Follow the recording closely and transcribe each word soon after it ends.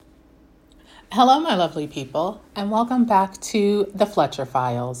Hello, my lovely people, and welcome back to The Fletcher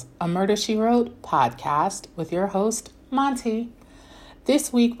Files, a Murder, She Wrote podcast with your host, Monty.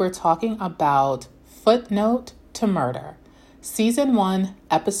 This week, we're talking about Footnote to Murder, Season 1,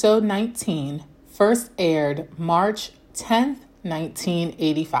 Episode 19, first aired March 10th,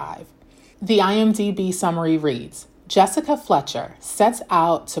 1985. The IMDb summary reads, Jessica Fletcher sets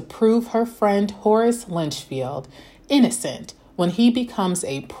out to prove her friend Horace Lynchfield innocent when he becomes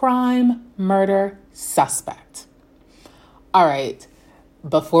a prime murder suspect. All right,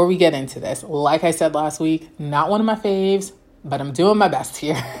 before we get into this, like I said last week, not one of my faves, but I'm doing my best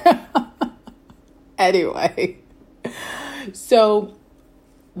here. Anyway, so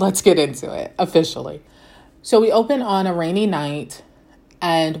let's get into it officially. So we open on a rainy night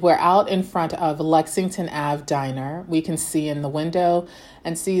and we're out in front of Lexington Ave Diner. We can see in the window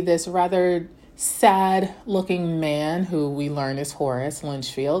and see this rather sad looking man who we learn is Horace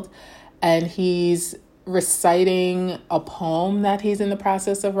Lynchfield. And he's reciting a poem that he's in the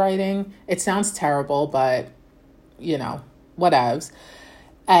process of writing. It sounds terrible, but whatevs.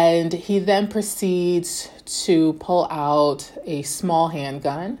 And he then proceeds to pull out a small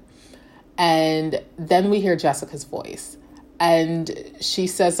handgun. And then we hear Jessica's voice. And she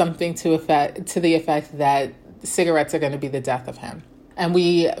says something to the effect that cigarettes are going to be the death of him. And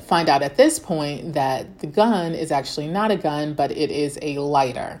we find out at this point that the gun is actually not a gun, but it is a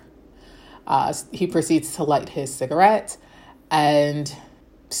lighter. He proceeds to light his cigarette and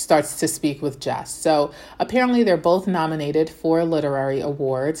starts to speak with Jess. So apparently they're both nominated for literary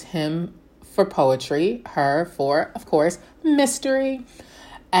awards, him for poetry, her for, of course, mystery.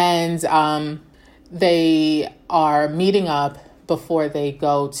 And they are meeting up before they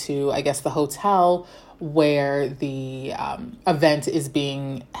go to, I guess, the hotel where the event is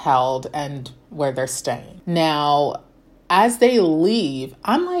being held and where they're staying. Now, as they leave,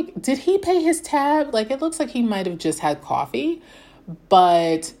 I'm like, did he pay his tab? Like, it looks like he might have just had coffee,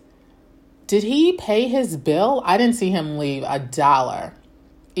 but did he pay his bill? I didn't see him leave $1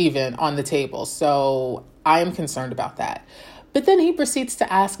 even on the table. So I am concerned about that. But then he proceeds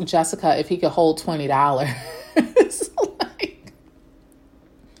to ask Jessica if he could hold $20. Like,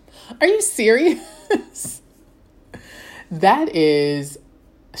 are you serious? That is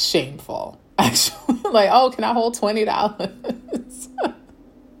shameful, actually. Like, oh, can I hold $20?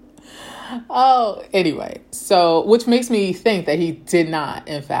 Oh, anyway. So, which makes me think that he did not,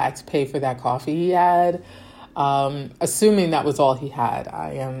 in fact, pay for that coffee he had. Assuming that was all he had.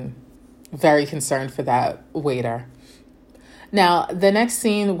 I am very concerned for that waiter. Now, the next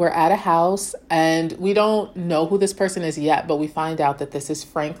scene, we're at a house, and we don't know who this person is yet, but we find out that this is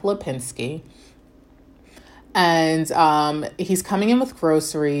Frank Lipinski. And he's coming in with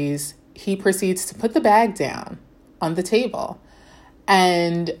groceries. He proceeds to put the bag down on the table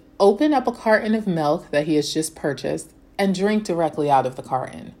and open up a carton of milk that he has just purchased and drink directly out of the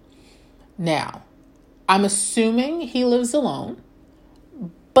carton. Now, I'm assuming he lives alone,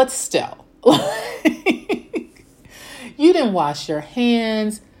 but still. You didn't wash your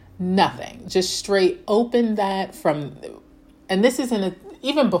hands, nothing. Just straight open that from, and this isn't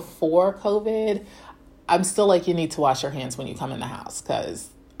even before COVID. I'm still like, you need to wash your hands when you come in the house, because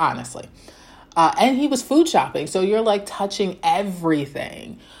honestly. And he was food shopping, so you're like touching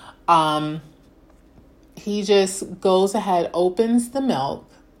everything. He just goes ahead, opens the milk.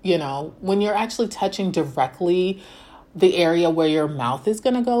 When you're actually touching directly the area where your mouth is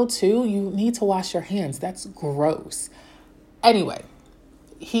going to go to, you need to wash your hands. That's gross. Anyway,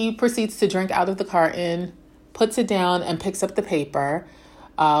 he proceeds to drink out of the carton, puts it down, and picks up the paper,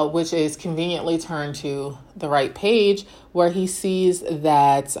 which is conveniently turned to the right page, where he sees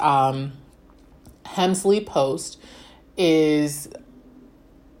that Hensley Post is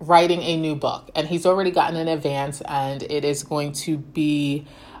writing a new book. And he's already gotten an advance, and it is going to be,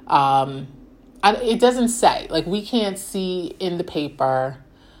 it doesn't say, like, we can't see in the paper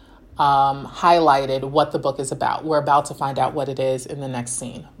highlighted what the book is about. We're about to find out what it is in the next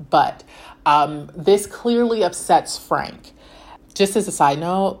scene. But this clearly upsets Frank. Just as a side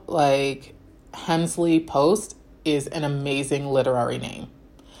note, like, Hensley Post is an amazing literary name.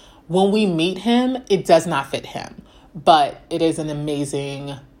 When we meet him, it does not fit him, but it is an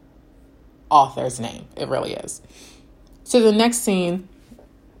amazing author's name. It really is. So the next scene,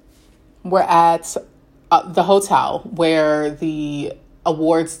 we're at the hotel where the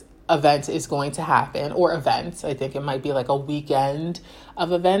awards event is going to happen, or events. I think it might be like a weekend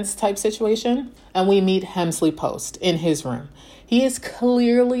of events type situation. And we meet Hensley Post in his room. He is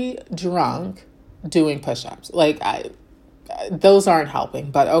clearly drunk doing push-ups. Like, those aren't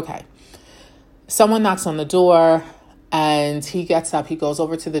helping, but okay. Someone knocks on the door, And he gets up, he goes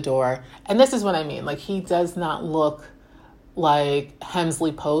over to the door. And this is what I mean. Like, he does not look like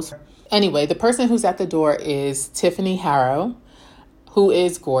Hensley Post. Anyway, the person who's at the door is Tiffany Harrow, who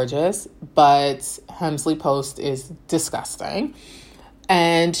is gorgeous, but Hensley Post is disgusting.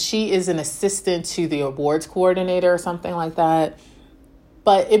 And she is an assistant to the awards coordinator or something like that.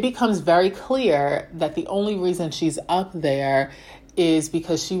 But it becomes very clear that the only reason she's up there is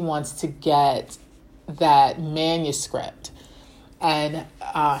because she wants to get that manuscript. And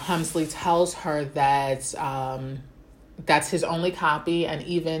Hensley tells her that that's his only copy, and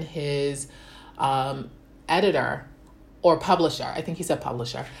even his editor or publisher, I think he said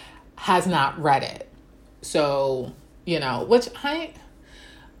publisher, has not read it. So, which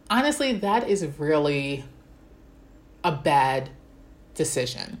honestly, that is really a bad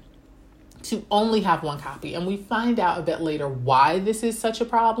decision to only have one copy. And we find out a bit later why this is such a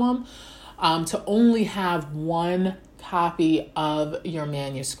problem, to only have one copy of your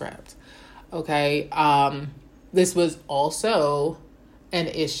manuscript. Okay. This was also an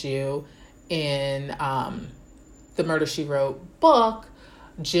issue in the Murder, She Wrote book,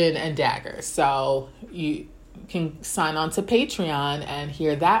 Gin and Daggers. So you can sign on to Patreon and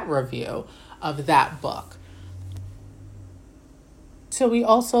hear that review of that book. So we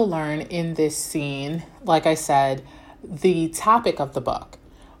also learn in this scene, like I said, the topic of the book,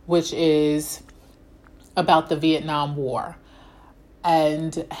 which is about the Vietnam War.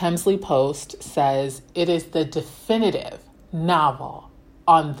 And Hensley Post says it is the definitive novel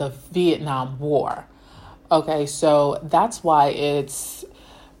on the Vietnam War. Okay, so that's why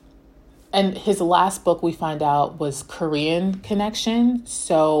and his last book we find out was Korean Connection.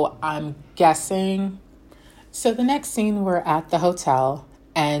 So I'm guessing. So the next scene, we're at the hotel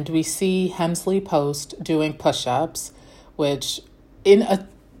and we see Hensley Post doing push-ups, which in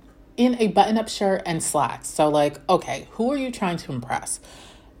a button-up shirt and slacks. So like, okay, who are you trying to impress?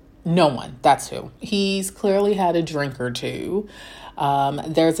 No one. That's who. He's clearly had a drink or two.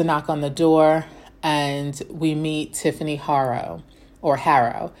 There's a knock on the door and we meet Tiffany Harrow,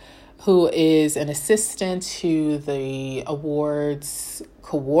 who is an assistant to the awards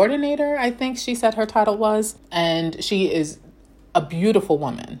coordinator, I think she said her title was. And she is a beautiful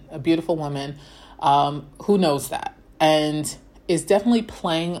woman who knows that. And is definitely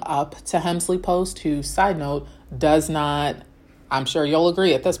playing up to Hensley Post, who, side note, does not, I'm sure you'll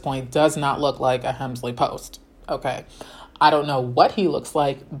agree at this point, does not look like a Hensley Post. Okay. I don't know what he looks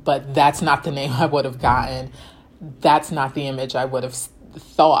like, but that's not the name I would have gotten. That's not the image I would have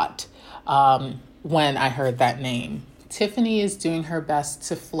thought when I heard that name. Tiffany is doing her best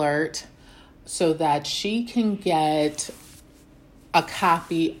to flirt so that she can get a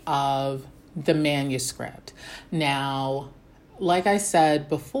copy of the manuscript. Now, like I said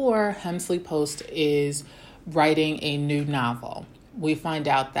before, Hensley Post is writing a new novel. We find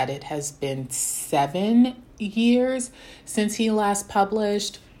out that it has been 7 years since he last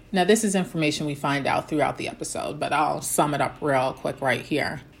published. Now, this is information we find out throughout the episode, but I'll sum it up real quick right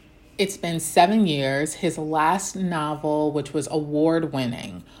here. It's been 7 years. His last novel, which was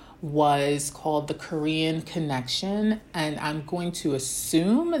award-winning, was called The Korean Connection, and I'm going to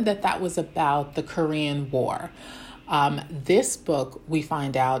assume that that was about the Korean War. This book, we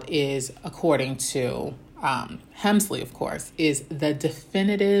find out, is, according to Hensley, of course, is the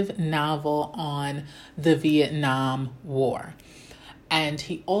definitive novel on the Vietnam War. And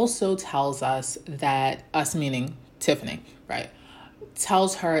he also tells us that, us meaning Tiffany, right,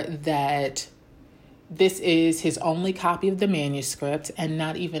 tells her that this is his only copy of the manuscript and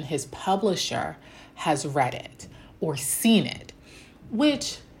not even his publisher has read it or seen it,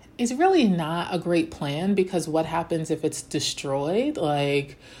 which is really not a great plan, because what happens if it's destroyed?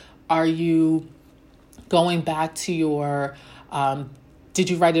 Like, are you going back to your, did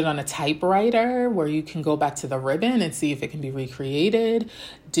you write it on a typewriter where you can go back to the ribbon and see if it can be recreated?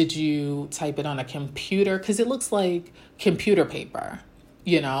 Did you type it on a computer? Because it looks like computer paper,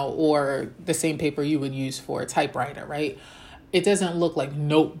 or the same paper you would use for a typewriter, right? It doesn't look like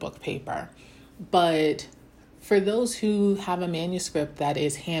notebook paper. But for those who have a manuscript that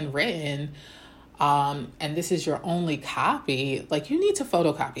is handwritten, and this is your only copy, like, you need to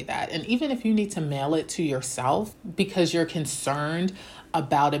photocopy that. And even if you need to mail it to yourself because you're concerned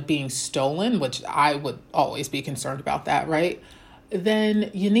about it being stolen, which I would always be concerned about that, right?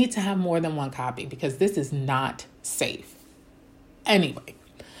 Then you need to have more than one copy, because this is not safe. Anyway,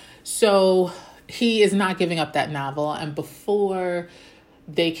 so he is not giving up that novel. And before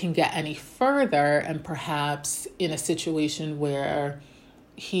they can get any further, and perhaps in a situation where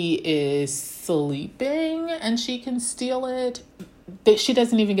he is sleeping and she can steal it, she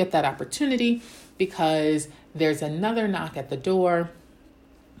doesn't even get that opportunity, because There's another knock at the door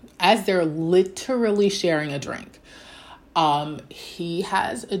as they're literally sharing a drink. He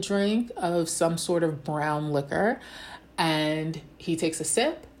has a drink of some sort of brown liquor, and he takes a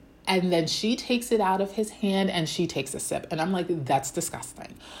sip, and then she takes it out of his hand and she takes a sip. And I'm like, that's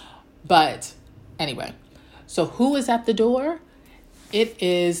disgusting. But anyway, so who is at the door? It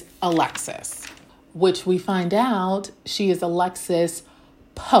is Alexis, which we find out she is Alexis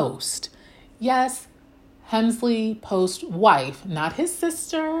Post. Yes, Hensley Post's wife, not his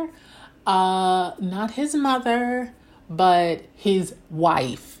sister, not his mother, but his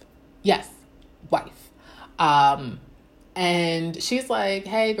wife. Yes, wife. And she's like,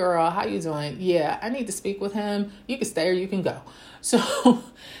 hey girl, how you doing? Yeah, I need to speak with him. You can stay or you can go. So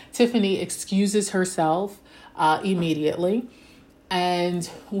Tiffany excuses herself immediately, and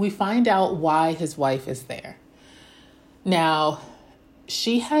we find out why his wife is there. Now,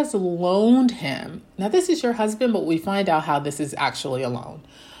 she has loaned him. Now, this is your husband, but we find out how this is actually a loan.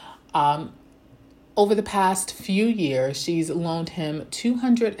 Over the past few years, she's loaned him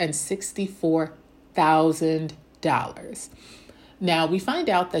 $264,000. Now, we find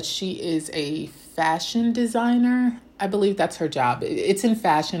out that she is a fashion designer. I believe that's her job. It's in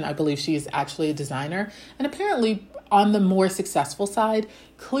fashion. I believe she is actually a designer. And apparently on the more successful side,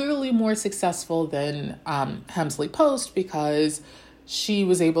 clearly more successful than Hensley Post, because she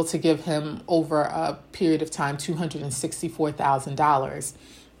was able to give him over a period of time $264,000.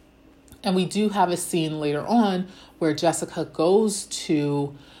 And we do have a scene later on where Jessica goes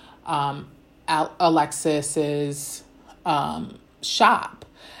to Alexis's shop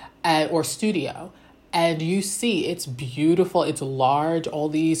or studio, and you see it's beautiful. It's large, all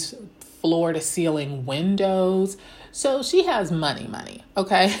these floor to ceiling windows. So she has money.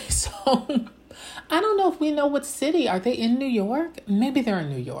 Okay. So I don't know if we know what city. Are they in New York? Maybe they're in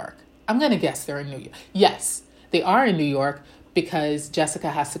New York. I'm going to guess they're in New York. Yes, they are in New York, because Jessica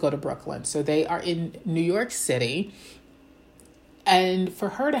has to go to Brooklyn. So they are in New York City. And for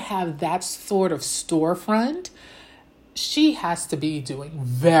her to have that sort of storefront, she has to be doing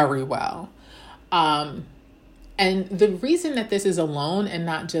very well. And the reason that this is a loan and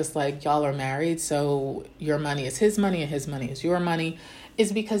not just like y'all are married, so your money is his money and his money is your money,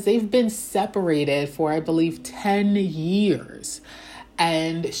 is because they've been separated for, I believe, 10 years.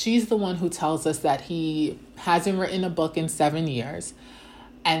 And she's the one who tells us that he hasn't written a book in 7 years,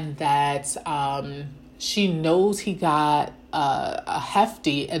 and that she knows he got a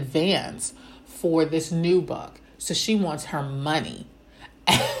hefty advance for this new book. So she wants her money.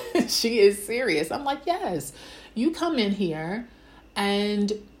 And she is serious. I'm like, yes, you come in here,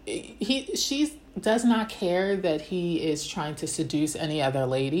 and she does not care that he is trying to seduce any other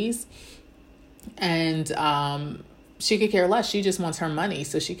ladies. And she could care less. She just wants her money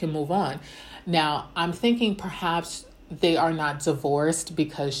so she can move on. Now, I'm thinking perhaps they are not divorced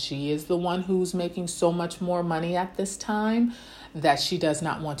because she is the one who's making so much more money at this time that she does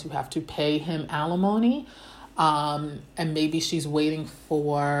not want to have to pay him alimony. And maybe she's waiting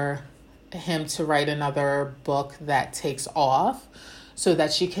for him to write another book that takes off so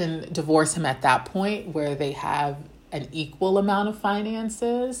that she can divorce him at that point where they have an equal amount of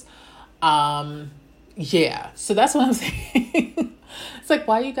finances. Yeah, so that's what I'm saying. It's like,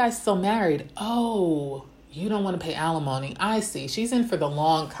 why are you guys still married? Oh, you don't want to pay alimony. I see. She's in for the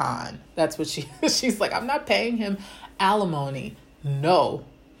long con. That's what she's like, I'm not paying him alimony. No,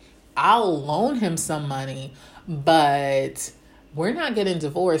 I'll loan him some money, but we're not getting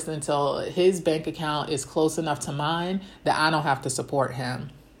divorced until his bank account is close enough to mine that I don't have to support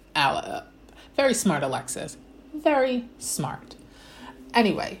him. Very smart, Alexis. Very smart.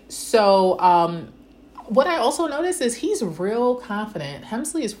 Anyway, so what I also noticed is he's real confident.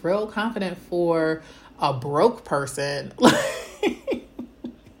 Hensley is real confident for a broke person.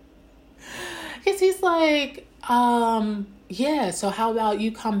 Because he's like, yeah, so how about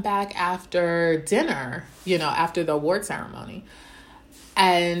you come back after dinner, after the award ceremony?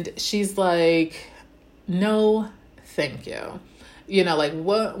 And she's like, no, thank you.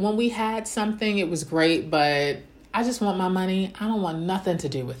 When we had something, it was great, but I just want my money. I don't want nothing to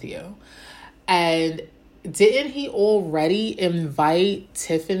do with you. And didn't he already invite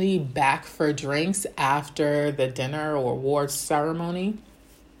Tiffany back for drinks after the dinner or awards ceremony?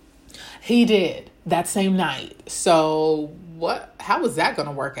 He did that same night. So how was that going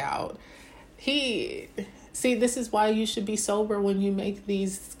to work out? See, this is why you should be sober when you make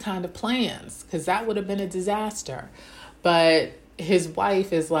these kind of plans, because that would have been a disaster. But his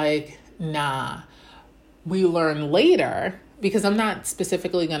wife is like, nah. We learn later, because I'm not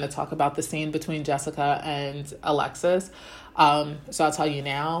specifically going to talk about the scene between Jessica and Alexis. So I'll tell you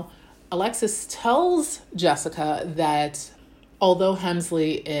now, Alexis tells Jessica that although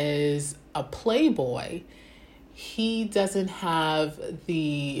Hensley is a playboy, he doesn't have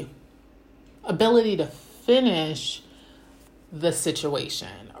the ability to finish the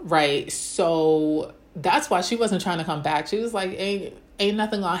situation, right? So that's why she wasn't trying to come back. She was like, ain't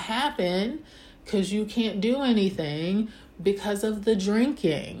nothing gonna happen because you can't do anything because of the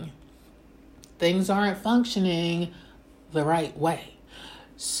drinking. Things aren't functioning the right way.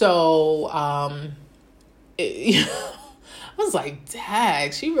 So I was like,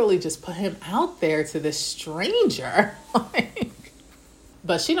 dag, she really just put him out there to this stranger.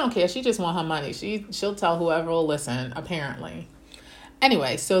 But she don't care. She just want her money. She'll tell whoever will listen, apparently.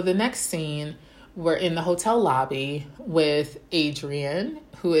 Anyway, so the next scene, we're in the hotel lobby with Adrian,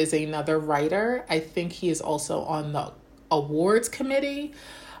 who is another writer. I think he is also on the awards committee.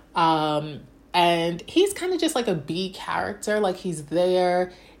 And he's kind of just like a B character. Like, he's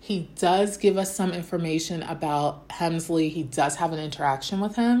there. He does give us some information about Hensley. He does have an interaction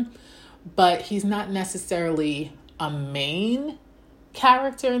with him, but he's not necessarily a main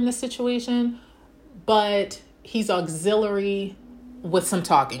character in this situation, but he's auxiliary with some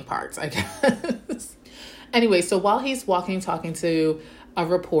talking parts, I guess. Anyway, so while he's talking to a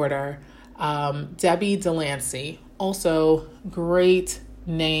reporter, Debbie Delancey, also great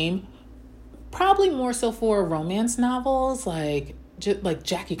name, probably more so for romance novels, like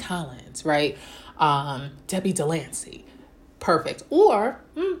Jackie Collins, right? Debbie Delancey, perfect. Or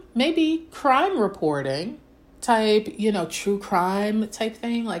maybe crime reporting type, true crime type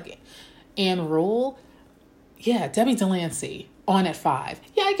thing, like Anne Rule. Yeah, Debbie Delancey on at 5.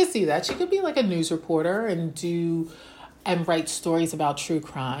 Yeah, I could see that. She could be like a news reporter and write stories about true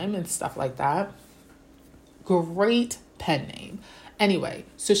crime and stuff like that. Great pen name. Anyway,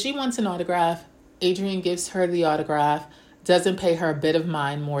 so she wants an autograph. Adrian gives her the autograph, doesn't pay her a bit of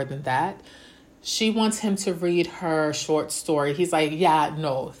mind more than that. She wants him to read her short story. He's like, yeah,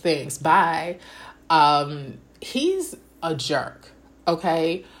 no, thanks, bye. He's a jerk,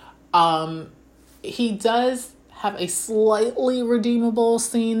 okay? He does have a slightly redeemable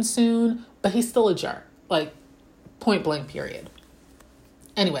scene soon, but he's still a jerk, like point blank period.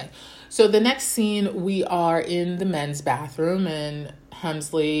 Anyway, so the next scene, we are in the men's bathroom and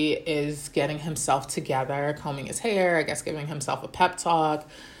Hensley is getting himself together, combing his hair, I guess giving himself a pep talk.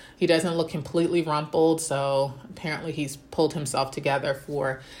 He doesn't look completely rumpled, so apparently he's pulled himself together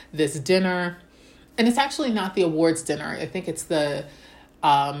for this dinner. And it's actually not the awards dinner. I think it's the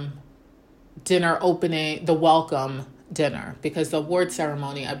dinner opening, the welcome dinner, because the award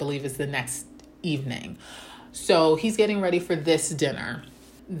ceremony, I believe, is the next evening. So he's getting ready for this dinner.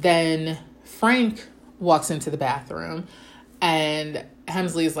 Then Frank walks into the bathroom and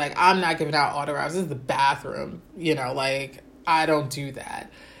Hensley's like, I'm not giving out autographs. This is the bathroom. I don't do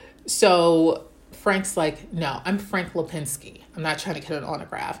that. So Frank's like, no, I'm Frank Lipinski. I'm not trying to get an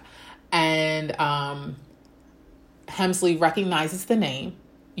autograph. And Hensley recognizes the name.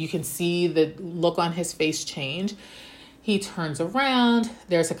 You can see the look on his face change. He turns around.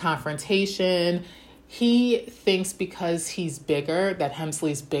 There's a confrontation. He thinks because he's bigger, that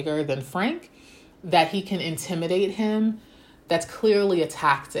Hensley's bigger than Frank, that he can intimidate him. That's clearly a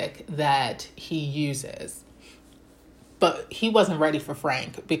tactic that he uses. But he wasn't ready for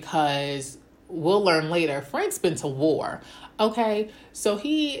Frank because we'll learn later, Frank's been to war. Okay, so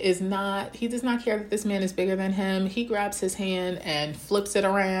he does not care that this man is bigger than him. He grabs his hand and flips it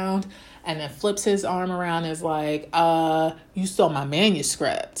around and then flips his arm around and is like, you stole my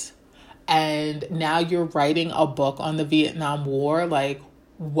manuscript. And now you're writing a book on the Vietnam War. Like,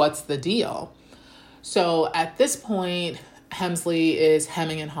 what's the deal? So at this point, Hensley is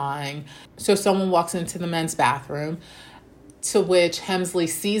hemming and hawing. So someone walks into the men's bathroom, to which Hensley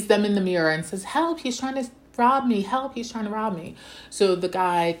sees them in the mirror and says, help, he's trying to rob me. Help, he's trying to rob me. So the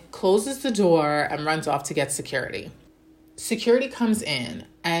guy closes the door and runs off to get security. Security comes in.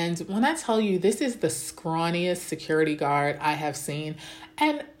 And when I tell you, this is the scrawniest security guard I have seen.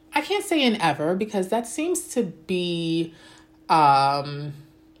 And I can't say in ever, because that seems to be the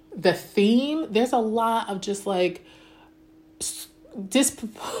theme. There's a lot of just like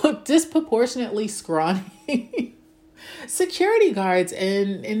disproportionately scrawny security guards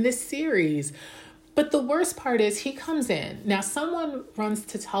in this series. But the worst part is he comes in. Now, someone runs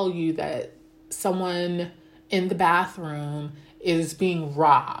to tell you that someone in the bathroom is being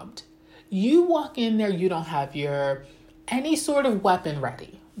robbed. You walk in there, you don't have any sort of weapon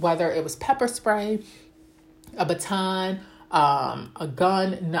ready, whether it was pepper spray, a baton, a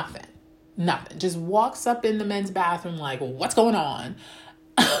gun, nothing. Just walks up in the men's bathroom like, what's going on?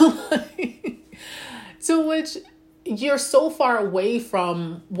 To which, you're so far away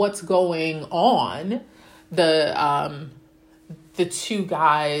from what's going on. The two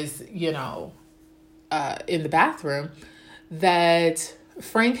guys, in the bathroom, that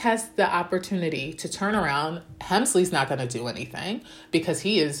Frank has the opportunity to turn around. Hensley's not going to do anything because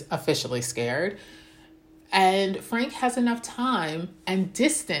he is officially scared. And Frank has enough time and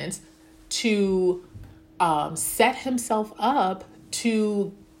distance to set himself up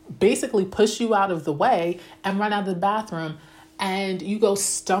to basically push you out of the way and run out of the bathroom. And you go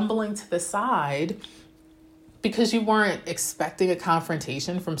stumbling to the side because you weren't expecting a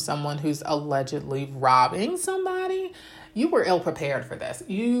confrontation from someone who's allegedly robbing somebody. You were ill prepared for this.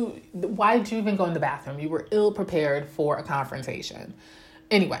 Why did you even go in the bathroom? You were ill prepared for a confrontation.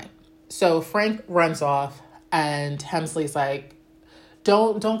 Anyway, so Frank runs off and Hemsley's like,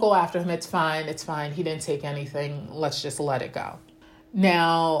 don't go after him. It's fine. He didn't take anything. Let's just let it go.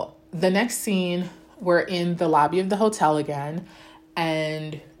 Now, the next scene, we're in the lobby of the hotel again,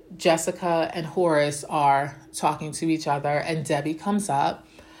 and Jessica and Horace are talking to each other, and Debbie comes up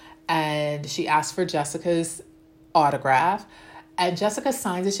and she asks for Jessica's autograph, and Jessica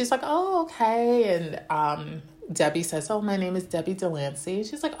signs it. She's like, oh, okay. And Debbie says, oh, my name is Debbie Delancey.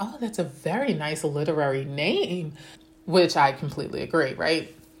 She's like, oh, that's a very nice literary name, which I completely agree,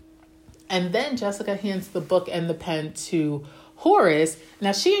 right? And then Jessica hands the book and the pen to Horace.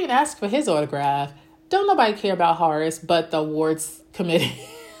 Now, she ain't asked for his autograph. Don't nobody care about Horace but the awards committee.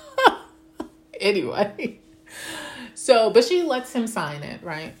 Anyway, but she lets him sign it,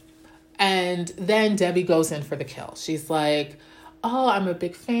 right? And then Debbie goes in for the kill. She's like, oh, I'm a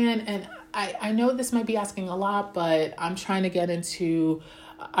big fan. And I know this might be asking a lot, but I'm trying to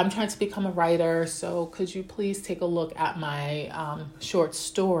become a writer. So could you please take a look at my short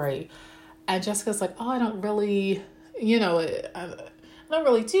story? And Jessica's like, oh, I don't really, I don't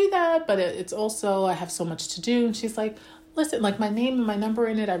really do that, but it's also, I have so much to do. And she's like, listen, like my name and my number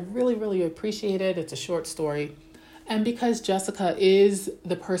in it, I really, really appreciate it. It's a short story. And because Jessica is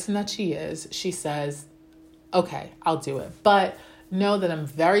the person that she is, she says, okay, I'll do it. But know that I'm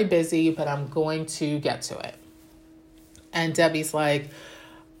very busy, but I'm going to get to it. And Debbie's like,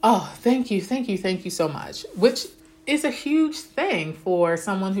 oh, thank you so much, which is a huge thing for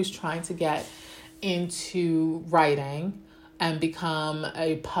someone who's trying to get into writing and become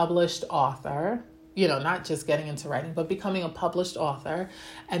a published author. Not just getting into writing, but becoming a published author,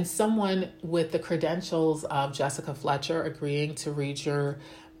 and someone with the credentials of Jessica Fletcher agreeing to read your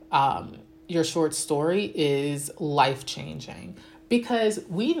short story is life-changing, because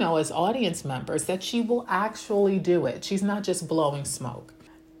we know as audience members that she will actually do it. She's not just blowing smoke.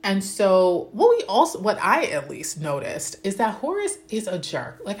 And so what I at least noticed is that Horace is a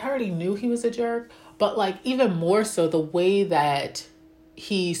jerk. Like, I already knew he was a jerk, but like even more so the way that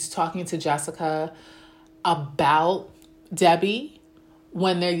he's talking to Jessica about Debbie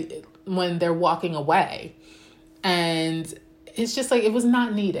when they're walking away. And it's just like, it was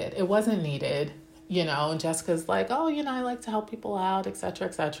not needed. It wasn't needed, and Jessica's like, oh, I like to help people out, etc.,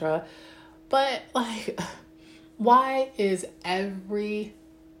 etc. But like, why is every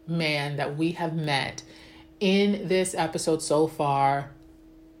man that we have met in this episode so far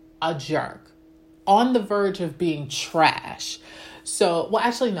a jerk, on the verge of being trash? So, well,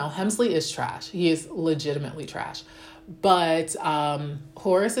 actually, no, Hensley is trash. He is legitimately trash. But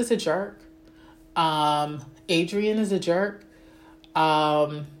Horace is a jerk. Adrian is a jerk.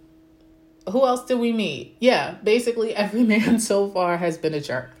 Who else did we meet? Yeah, basically every man so far has been a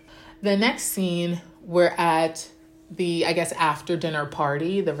jerk. The next scene, we're at the, after dinner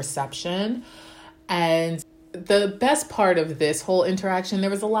party, the reception. And the best part of this whole interaction, there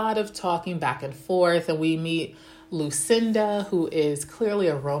was a lot of talking back and forth, and we meet Lucinda, who is clearly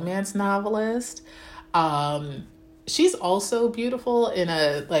a romance novelist. She's also beautiful in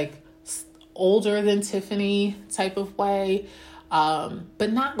a older than Tiffany type of way,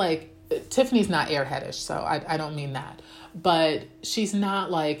 but not like, Tiffany's not airheadish, so I don't mean that. But she's not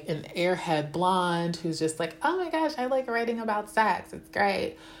like an airhead blonde who's just like, oh my gosh, I like writing about sex. It's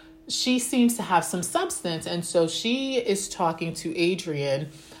great. She seems to have some substance. And so she is talking to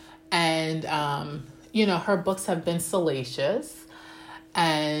Adrian, and, her books have been salacious,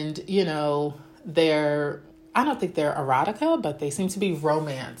 and, I don't think they're erotica, but they seem to be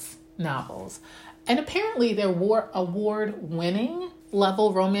romance novels. And apparently they're award-winning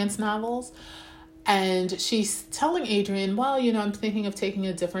level romance novels. And she's telling Adrian, well, I'm thinking of taking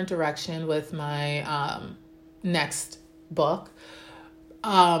a different direction with my next book.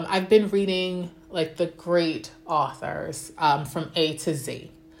 I've been reading the great authors from A to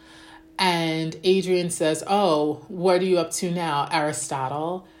Z. And Adrian says, oh, what are you up to now,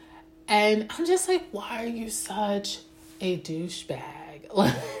 Aristotle? And I'm just like, why are you such a douchebag?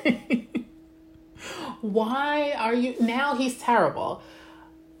 Like, why are you, now he's terrible.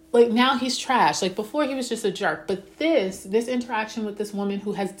 Like, now he's trash. Like, before he was just a jerk. But this interaction with this woman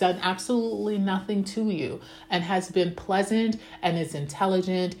who has done absolutely nothing to you and has been pleasant and is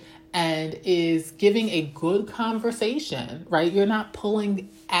intelligent and is giving a good conversation, right? You're not pulling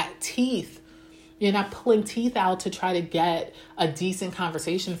at teeth. You're not pulling teeth out to try to get a decent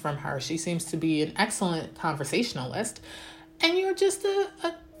conversation from her. She seems to be an excellent conversationalist. And you're just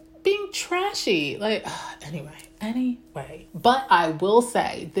being trashy. Like, anyway. But I will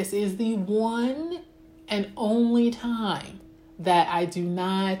say, this is the one and only time that I do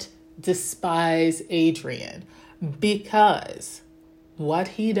not despise Adrian, because what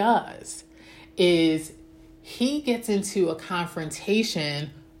he does is he gets into a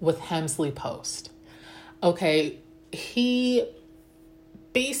confrontation with Hensley Post. Okay, he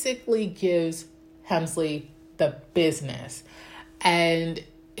basically gives Hensley the business, and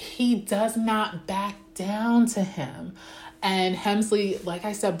he does not back down to him. And Hensley, like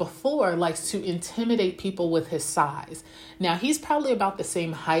I said before, likes to intimidate people with his size. Now, he's probably about the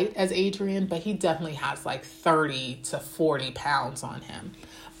same height as Adrian, but he definitely has like 30 to 40 pounds on him.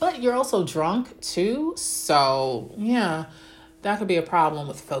 But you're also drunk too, so yeah, that could be a problem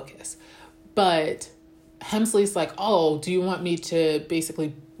with focus. But Hensley's like, oh, do you want me to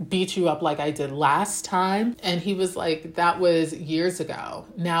basically beat you up like I did last time? And he was like, that was years ago.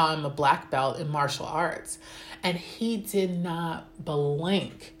 Now I'm a black belt in martial arts. And he did not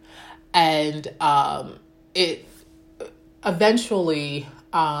blink. And it eventually,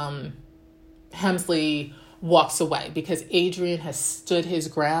 Hensley walks away because Adrian has stood his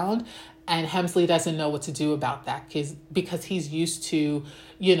ground. And Hensley doesn't know what to do about that because he's used to,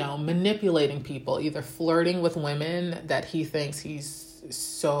 manipulating people, either flirting with women that he thinks he's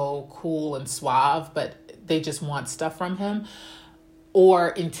so cool and suave, but they just want stuff from him, or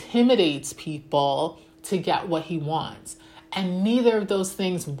intimidates people to get what he wants. And neither of those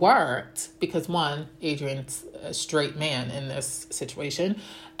things worked because, one, Adrian's a straight man in this situation,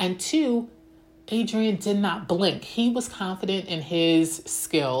 and two, Adrian did not blink. He was confident in his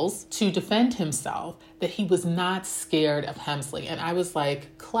skills to defend himself, that he was not scared of Hensley. And I was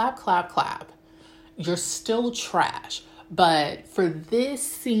like, clap, clap, clap. You're still trash. But for this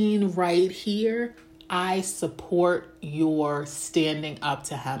scene right here, I support your standing up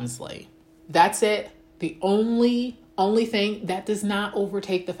to Hensley. That's it. The only thing that does not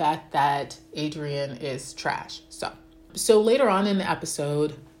overtake the fact that Adrian is trash. So later on in the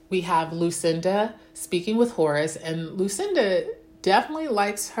episode, we have Lucinda speaking with Horace, and Lucinda definitely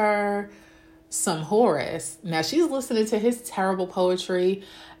likes her some Horace. Now, she's listening to his terrible poetry,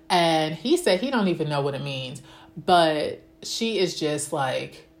 and he said he don't even know what it means, but she is just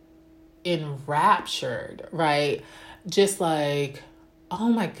like enraptured, right? Just like, oh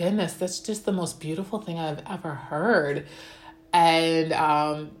my goodness, that's just the most beautiful thing I've ever heard. And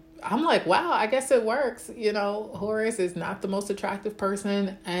I'm like, wow, I guess it works. Horace is not the most attractive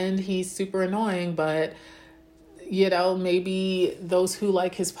person and he's super annoying, but, maybe those who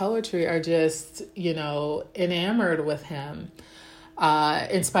like his poetry are just, enamored with him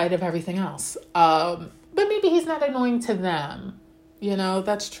in spite of everything else. But maybe he's not annoying to them.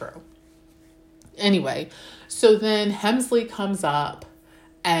 That's true. Anyway, so then Hensley comes up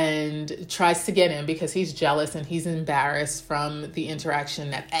and tries to get in because he's jealous and he's embarrassed from the interaction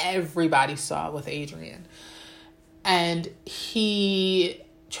that everybody saw with Adrian. And he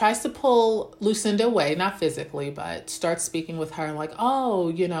tries to pull Lucinda away, not physically, but starts speaking with her like,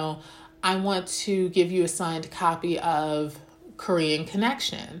 oh, I want to give you a signed copy of Korean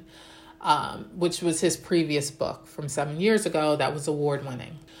Connection, which was his previous book from 7 years ago that was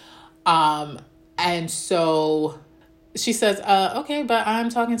award-winning. And so she says, okay, but I'm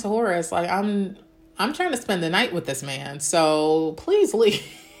talking to Horace. Like, I'm trying to spend the night with this man, so please leave.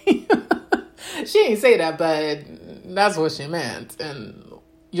 She ain't say that, but that's what she meant. And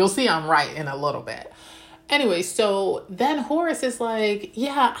you'll see I'm right in a little bit. Anyway, so then Horace is like,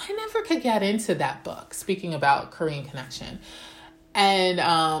 yeah, I never could get into that book, speaking about Korean Connection.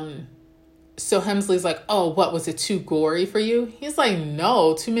 And so Hensley's like, oh, what, was it too gory for you? He's like,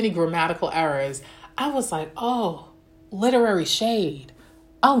 no, too many grammatical errors. I was like, oh, literary shade.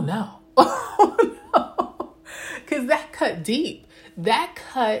 Oh no. Oh no. Because that cut deep. That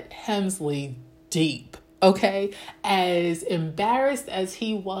cut Hensley deep. Okay. As embarrassed as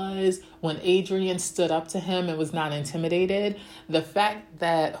he was when Adrian stood up to him and was not intimidated, the fact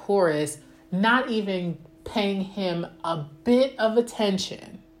that Horace not even paying him a bit of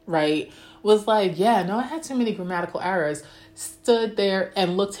attention, right, was like, yeah, no, I had too many grammatical errors, stood there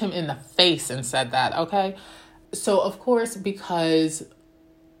and looked him in the face and said that, okay? So, of course, because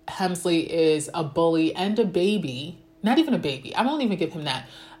Hensley is a bully and a baby, not even a baby, I won't even give him that,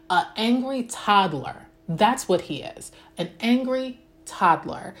 an angry toddler. That's what he is, an angry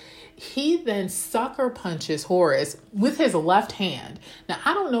toddler. He then sucker punches Horace with his left hand. Now,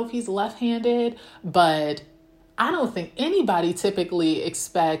 I don't know if he's left-handed, but I don't think anybody typically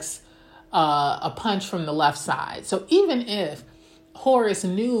expects a punch from the left side. So even if Horace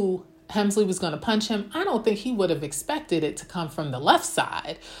knew Hensley was going to punch him, I don't think he would have expected it to come from the left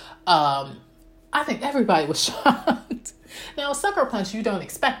side. I think everybody was shocked. Now, sucker punch, you don't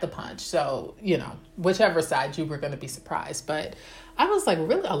expect the punch. So, whichever side you were going to be surprised. But I was like,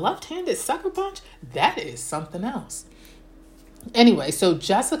 really? A left-handed sucker punch? That is something else. Anyway, so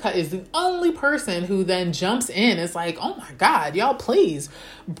Jessica is the only person who then jumps in. It's like, oh my God, y'all, please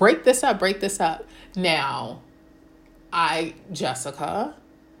break this up. Now, Jessica,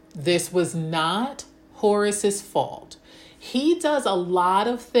 this was not Horace's fault. He does a lot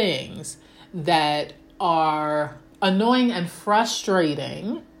of things that are annoying and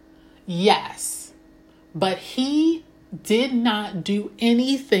frustrating, yes, but he did not do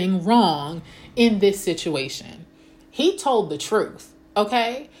anything wrong in this situation. He told the truth,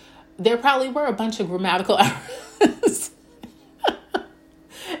 okay? There probably were a bunch of grammatical errors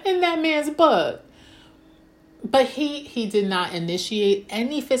in that man's book. But he did not initiate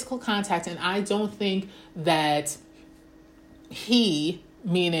any physical contact, and I don't think that he,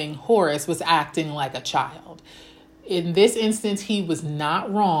 meaning Horace, was acting like a child. In this instance, he was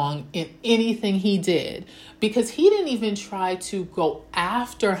not wrong in anything he did, because he didn't even try to go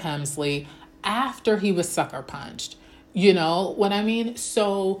after Hensley after he was sucker punched. You know what I mean?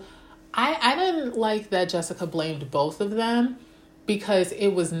 So I didn't like that Jessica blamed both of them, because it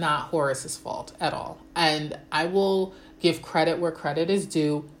was not Horace's fault at all. And I will give credit where credit is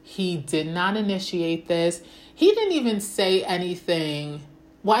due. He did not initiate this. He didn't even say anything.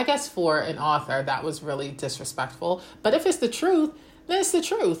 Well, I guess for an author, that was really disrespectful. But if it's the truth, then it's the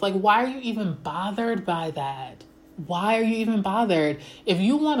truth. Like, why are you even bothered by that? Why are you even bothered? If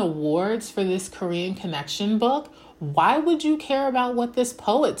you won awards for this Korean Connection book, why would you care about what this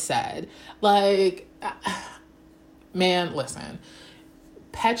poet said? Like, man, listen.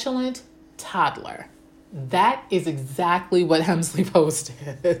 Petulant toddler. That is exactly what Hensley Post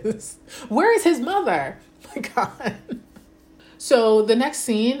is. Where is his mother? My God. So the next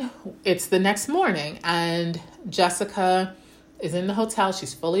scene, it's the next morning, and Jessica is in the hotel.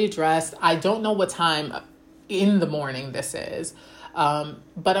 She's fully dressed. I don't know what time in the morning this is,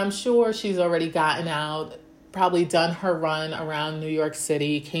 but I'm sure she's already gotten out, probably done her run around New York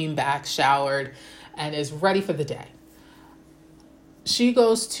City, came back, showered, and is ready for the day. She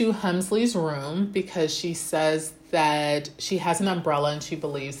goes to Hensley's room because she says that she has an umbrella and she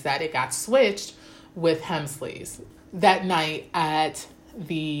believes that it got switched with Hensley's that night at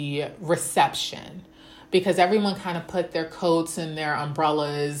the reception, because everyone kind of put their coats and their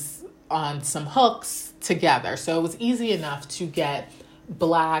umbrellas on some hooks together. So it was easy enough to get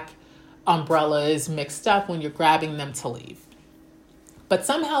black umbrellas mixed up when you're grabbing them to leave. But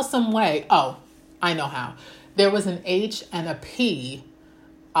somehow, some way, I know how. There was an H and a P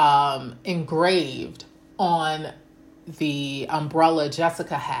engraved on the umbrella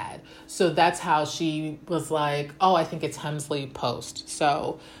Jessica had. So that's how she was like, I think it's Hensley Post.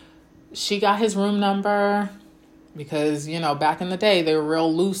 So she got his room number because, back in the day, they were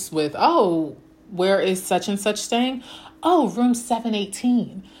real loose with, where is such and such staying? Room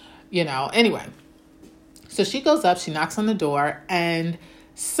 718, Anyway, so she goes up, she knocks on the door, and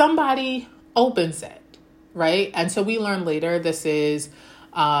somebody opens it. Right? And so we learn later this is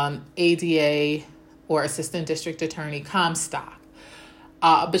ADA or Assistant District Attorney Comstock.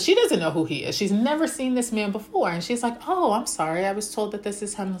 But she doesn't know who he is. She's never seen this man before. And she's like, I'm sorry. I was told that this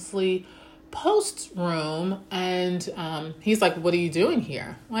is Hensley Post's room. And he's like, what are you doing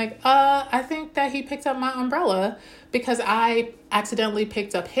here? Like, I think that he picked up my umbrella because I accidentally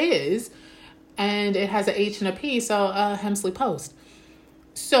picked up his. And it has an H and a P. So Hensley Post.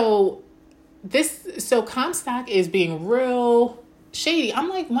 So Comstock is being real shady. I'm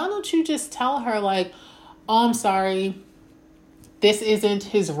like, why don't you just tell her, like, I'm sorry, this isn't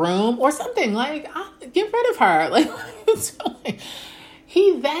his room or something? Like, get rid of her. Like, what are you doing?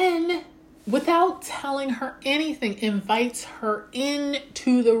 He then, without telling her anything, invites her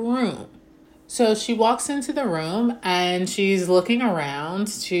into the room. So she walks into the room and she's looking around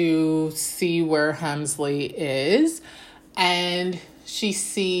to see where Hensley is. And she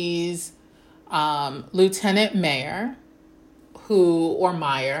sees Lieutenant Mayer, or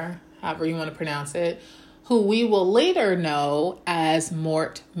Meyer, however you want to pronounce it, who we will later know as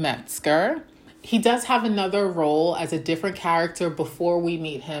Mort Metzger. He does have another role as a different character before we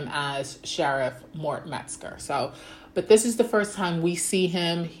meet him as Sheriff Mort Metzger. But this is the first time we see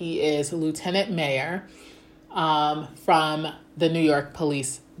him. He is Lieutenant Mayer from the New York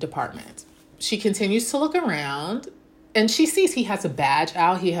Police Department. She continues to look around and she sees he has a badge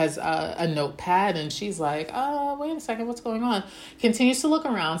out. He has a notepad and she's like, wait a second, what's going on? Continues to look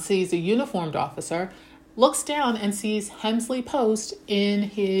around, sees a uniformed officer, looks down and sees Hensley Post in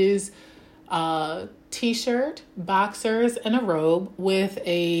his t-shirt, boxers, and a robe with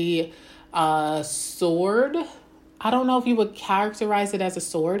a sword. I don't know if you would characterize it as a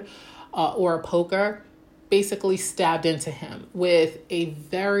sword or a poker, basically stabbed into him with a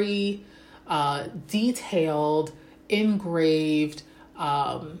very detailed, engraved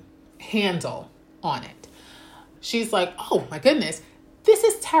handle on it. She's like, oh my goodness, this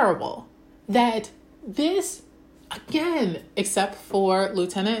is terrible. That this, again, except for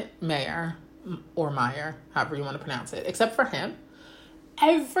Lieutenant Mayer, or Meyer, however you want to pronounce it, except for him,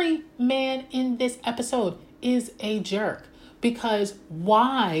 every man in this episode is a jerk. Because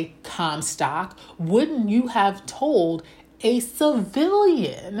why, Comstock, wouldn't you have told a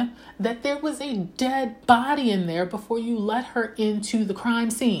civilian that there was a dead body in there before you let her into the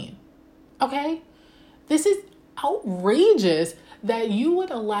crime scene? Okay? This is outrageous that you would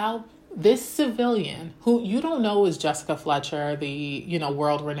allow this civilian, who you don't know is Jessica Fletcher, the,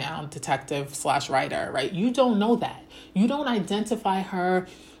 world-renowned detective / writer, right? You don't know that. You don't identify her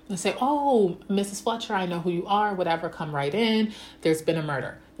and say, oh, Mrs. Fletcher, I know who you are, whatever, come right in. There's been a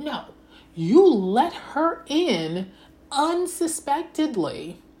murder. No, you let her in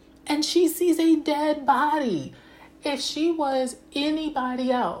unsuspectedly and she sees a dead body. If she was anybody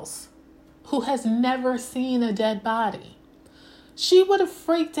else who has never seen a dead body, she would have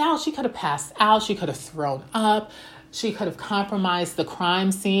freaked out. She could have passed out. She could have thrown up. She could have compromised the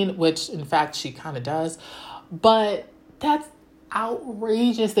crime scene, which in fact she kind of does. But that's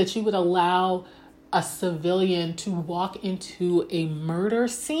outrageous that you would allow a civilian to walk into a murder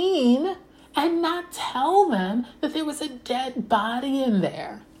scene and not tell them that there was a dead body in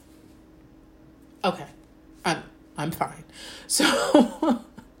there. Okay, I'm fine. So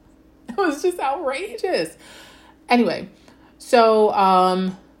it was just outrageous. Anyway,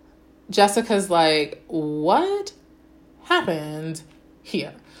 so Jessica's like, what happened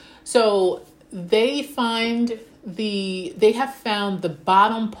here? So they have found the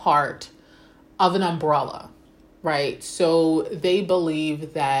bottom part of an umbrella, right? So they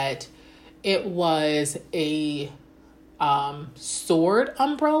believe that it was a sword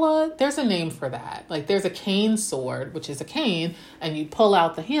umbrella. There's a name for that. Like there's a cane sword, which is a cane, and you pull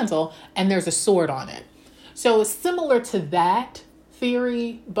out the handle and there's a sword on it. So it's similar to that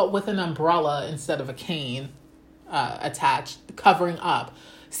theory, but with an umbrella instead of a cane attached, covering up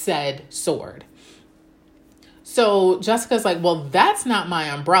said sword. So Jessica's like, well, that's not my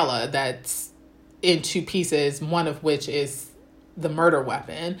umbrella. That's in two pieces, one of which is the murder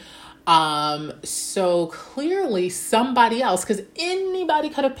weapon. So clearly somebody else, because anybody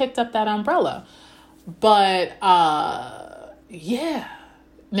could have picked up that umbrella. But yeah.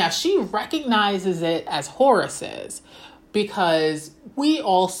 Now she recognizes it as Horace's because we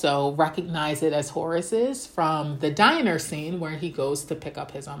also recognize it as Horace's from the diner scene where he goes to pick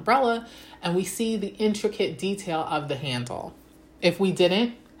up his umbrella and we see the intricate detail of the handle. If we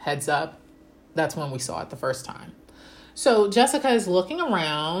didn't, heads up, that's when we saw it the first time. So Jessica is looking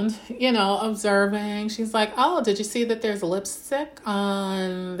around, observing. She's like, oh, did you see that there's lipstick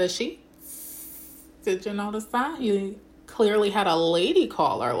on the sheets? Did you notice that? You clearly had a lady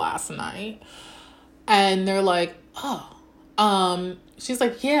caller last night. And they're like, oh. She's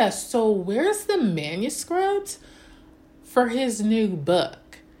like, yeah, so where's the manuscript for his new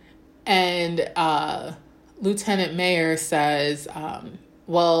book? And Lieutenant Mayer says,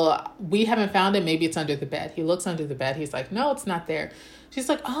 well, we haven't found it. Maybe it's under the bed. He looks under the bed. He's like, no, it's not there. She's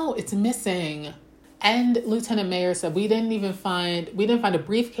like, oh, it's missing. And Lieutenant Mayer said, we didn't find a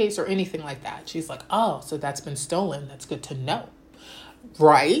briefcase or anything like that. She's like, oh, so that's been stolen. That's good to know.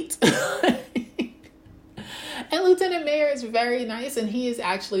 Right? And Lieutenant Mayer is very nice, and he is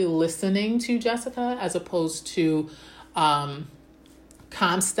actually listening to Jessica as opposed to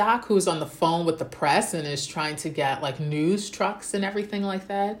Comstock, who's on the phone with the press and is trying to get like news trucks and everything like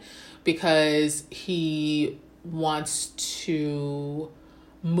that because he wants to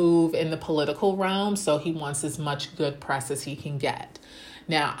move in the political realm. So he wants as much good press as he can get.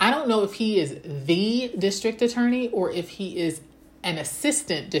 Now, I don't know if he is the district attorney or if he is an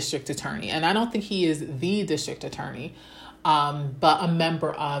assistant district attorney. And I don't think he is the district attorney. but a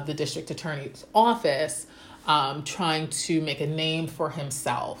member of the district attorney's office, trying to make a name for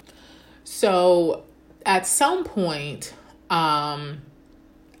himself. So at some point,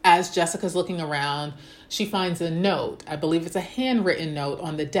 as Jessica's looking around, she finds a note. I believe it's a handwritten note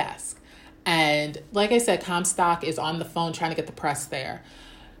on the desk. And like I said, Comstock is on the phone trying to get the press there.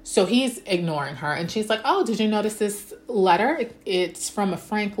 So he's ignoring her. And she's like, oh, did you notice this letter? It's from a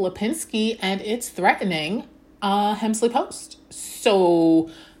Frank Lipinski, and it's threatening Hensley Post. So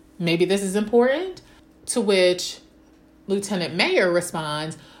maybe this is important? To which Lieutenant Mayer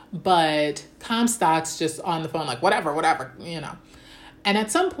responds, but Comstock's just on the phone like, whatever, you know. And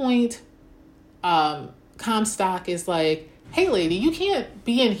at some point, Comstock is like, hey, lady, you can't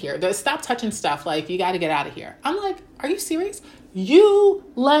be in here. Stop touching stuff. Like, you got to get out of here. I'm like, are you serious? You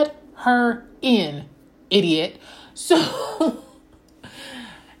let her in, idiot. So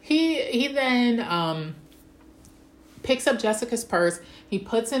he then picks up Jessica's purse. He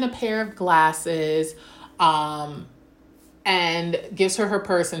puts in a pair of glasses and gives her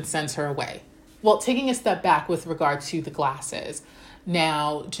purse and sends her away. Well, taking a step back with regard to the glasses.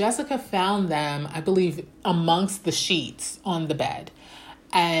 Now, Jessica found them, I believe, amongst the sheets on the bed.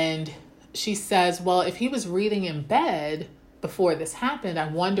 And she says, well, if he was reading in bed before this happened, I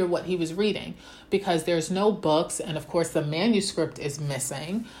wonder what he was reading, because there's no books. And of course, the manuscript is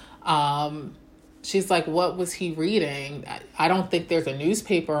missing. She's like, what was he reading? I don't think there's a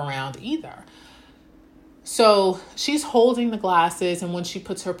newspaper around either. So she's holding the glasses. And when she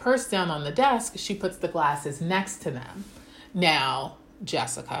puts her purse down on the desk, she puts the glasses next to them. Now,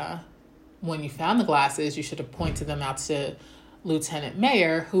 Jessica, when you found the glasses, you should have pointed them out to Lieutenant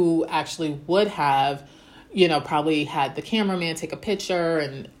Mayer, who actually would have, probably had the cameraman take a picture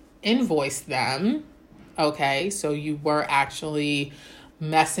and invoice them. Okay, so you were actually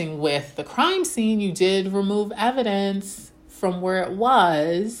messing with the crime scene. You did remove evidence from where it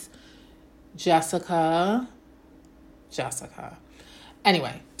was. Jessica.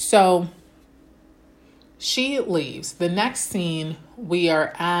 Anyway, so she leaves. The next scene, we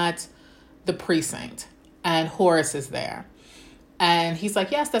are at the precinct and Horace is there. And he's like,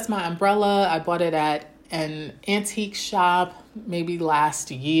 yes, that's my umbrella. I bought it at an antique shop maybe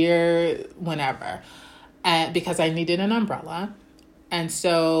last year, whenever, and because I needed an umbrella. And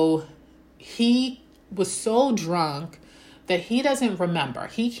so he was so drunk that he doesn't remember.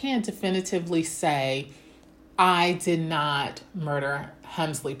 He can't definitively say, I did not murder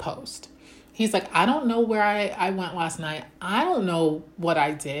Hensley Post. He's like, I don't know where I went last night. I don't know what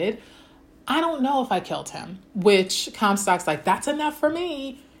I did. I don't know if I killed him. Which Comstock's like, that's enough for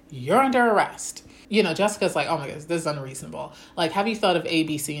me. You're under arrest. Jessica's like, oh my goodness, this is unreasonable. Like, have you thought of A,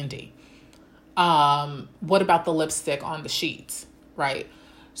 B, C, and D? What about the lipstick on the sheets, right?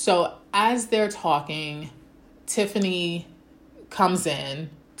 So as they're talking, Tiffany comes in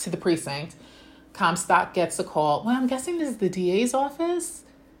to the precinct. Comstock gets a call. Well, I'm guessing this is the DA's office.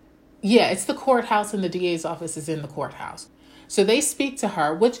 Yeah, it's the courthouse, and the DA's office is in the courthouse. So they speak to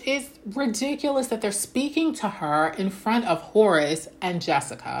her, which is ridiculous that they're speaking to her in front of Horace and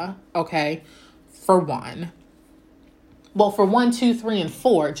Jessica, okay, for one. Well, for 1, 2, 3, and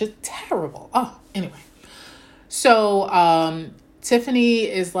 4, just terrible. Oh, anyway. So Tiffany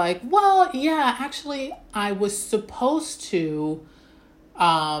is like, well, yeah, actually, I was supposed to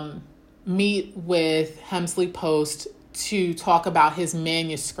meet with Hensley Post to talk about his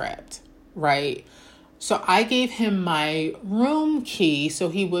manuscript, right? So I gave him my room key so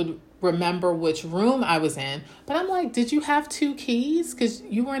he would remember which room I was in. But I'm like, did you have 2 keys? Because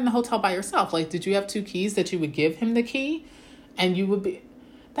you were in the hotel by yourself. Like, did you have 2 keys that you would give him the key? And you would be...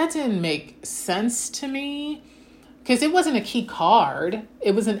 That didn't make sense to me. Because it wasn't a key card.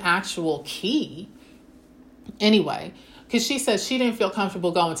 It was an actual key. Anyway, because she said she didn't feel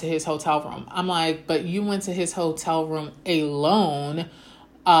comfortable going to his hotel room. I'm like, but you went to his hotel room alone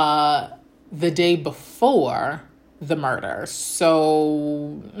the day before the murder.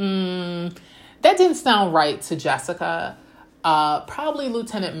 So that didn't sound right to Jessica. Probably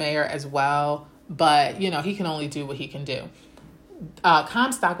Lieutenant Mayer as well. But, he can only do what he can do.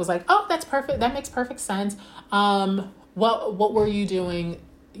 Comstock was like, oh, that's perfect. That makes perfect sense. What were you doing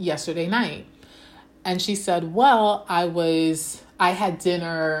yesterday night? And she said, well, I had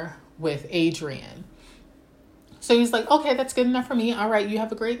dinner with Adrian. So he's like, okay, that's good enough for me. All right, you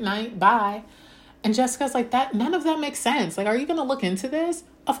have a great night. Bye. And Jessica's like, none of that makes sense. Like, are you going to look into this?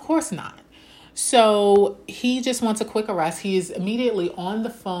 Of course not. So he just wants a quick arrest. He is immediately on the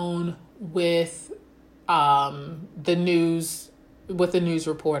phone with the news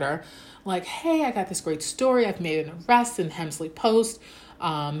reporter. Like, hey, I got this great story. I've made an arrest in Hensley Post,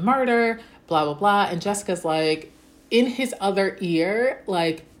 murder, blah, blah, blah. And Jessica's like, in his other ear,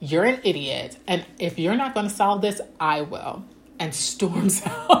 like, you're an idiot. And if you're not going to solve this, I will. And storms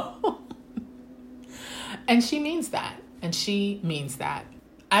out. And she means that. And she means that.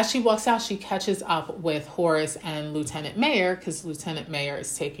 As she walks out, she catches up with Horace and Lieutenant Mayer, because Lieutenant Mayer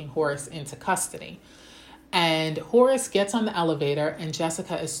is taking Horace into custody. And Horace gets on the elevator, and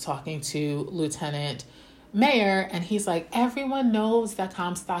Jessica is talking to Lieutenant Mayer, and he's like, everyone knows that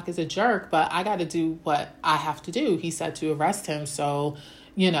Comstock is a jerk, but I got to do what I have to do. He said to arrest him, so,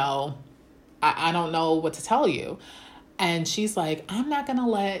 I don't know what to tell you. And she's like, I'm not going to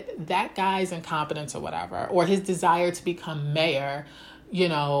let that guy's incompetence or whatever, or his desire to become mayor,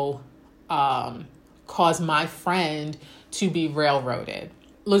 cause my friend to be railroaded.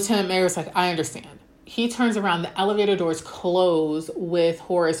 Lieutenant Mayer's like, I understand. He turns around, the elevator doors close with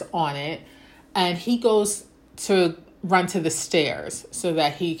Horace on it, and he goes to run to the stairs so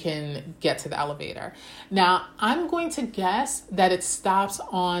that he can get to the elevator. Now, I'm going to guess that it stops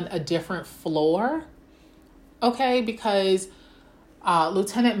on a different floor, okay, because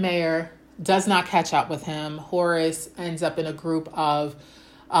Lieutenant Mayer does not catch up with him. Horace ends up in a group of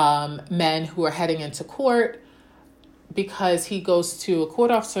men who are heading into court, because he goes to a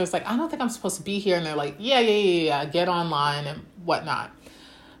court officer. It's like, I don't think I'm supposed to be here. And they're like, yeah, get online and whatnot.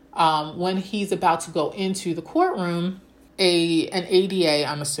 When he's about to go into the courtroom, an ADA,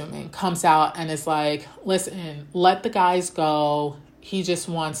 I'm assuming, comes out and is like, listen, let the guys go. He just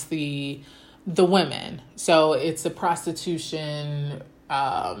wants the women. So it's a prostitution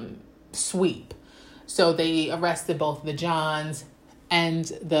sweep. So they arrested both the Johns and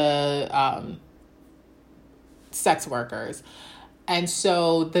the sex workers. And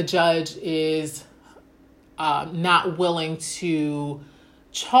so the judge is not willing to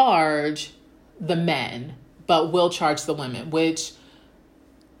charge the men, but will charge the women, which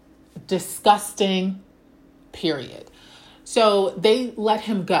disgusting, period. So they let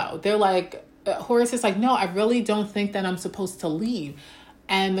him go. They're like, Horace is like, no, I really don't think that I'm supposed to leave.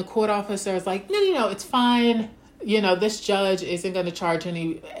 And the court officer is like, no, it's fine. This judge isn't going to charge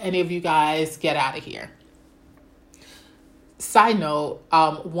any of you guys. Get out of here. Side note,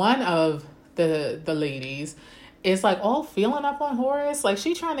 one of the ladies is like all feeling up on Horace. Like,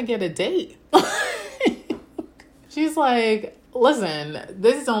 she trying to get a date. She's like, listen,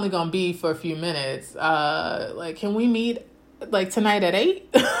 this is only going to be for a few minutes. Can we meet tonight at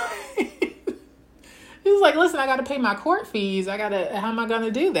 8? He's like, listen, I got to pay my court fees. How am I going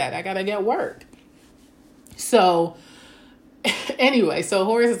to do that? I got to get work. So anyway, so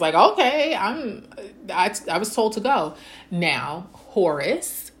Horace is like, okay, I was told to go. Now,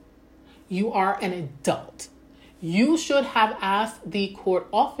 Horace, you are an adult. You should have asked the court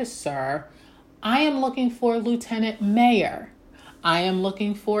officer, I am looking for Lieutenant Mayer. I am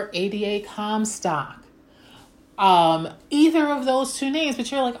looking for ADA Comstock. Either of those two names,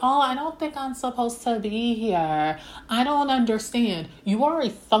 but you're like, oh, I don't think I'm supposed to be here. I don't understand. You are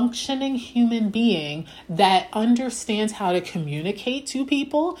a functioning human being that understands how to communicate to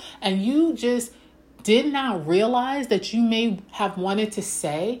people, and you just did not realize that you may have wanted to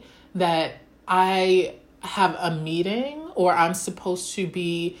say that I have a meeting, or I'm supposed to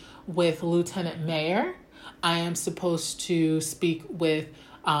be with Lieutenant Mayer. I am supposed to speak with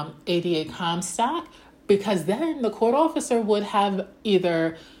ADA Comstock. Because then the court officer would have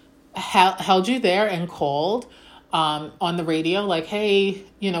either held you there and called on the radio, like, hey,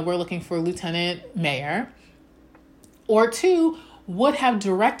 we're looking for Lieutenant Mayer. Or two, would have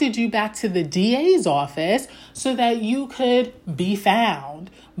directed you back to the DA's office so that you could be found.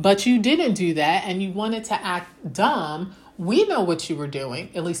 But you didn't do that, and you wanted to act dumb. We know what you were doing.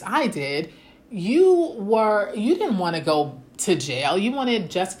 At least I did. You didn't want to go to jail. You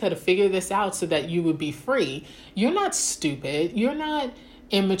wanted Jessica to figure this out so that you would be free. You're not stupid. You're not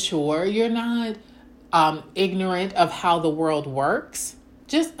immature. You're not ignorant of how the world works.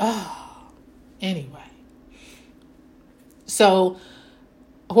 Anyway. So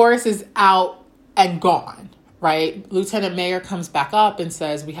Horace is out and gone, right? Lieutenant Mayer comes back up and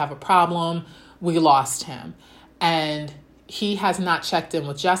says, we have a problem. We lost him. And he has not checked in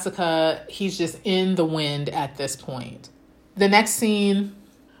with Jessica. He's just in the wind at this point. The next scene,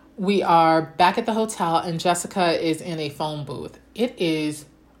 we are back at the hotel, and Jessica is in a phone booth. It is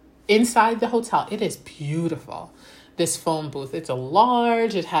inside the hotel. It is beautiful, this phone booth. It's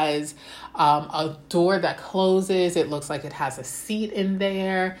large. It has a door that closes. It looks like it has a seat in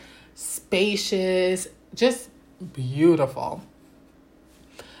there. Spacious, just beautiful.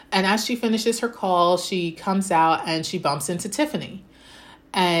 And as she finishes her call, she comes out and she bumps into Tiffany.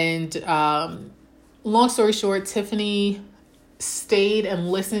 And long story short, Tiffany stayed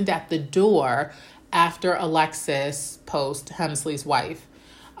and listened at the door after Alexis Post, Hensley's wife,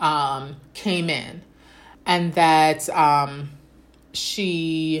 came in, and that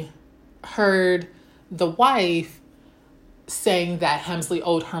she heard the wife saying that Hensley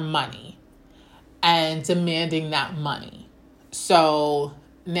owed her money and demanding that money. So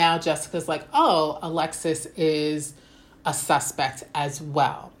now Jessica's like, oh, Alexis is a suspect as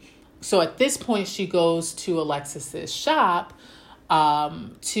well. So at this point, she goes to Alexis's shop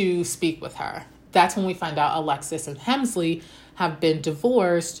to speak with her. That's when we find out Alexis and Hensley have been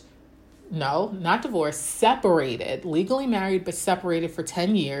divorced. No, not divorced, separated, legally married, but separated for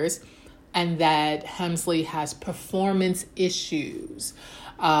 10 years. And that Hensley has performance issues.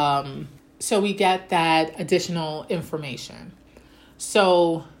 So we get that additional information.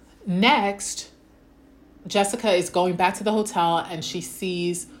 So next, Jessica is going back to the hotel and she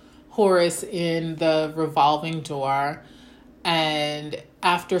sees Horace in the revolving door. And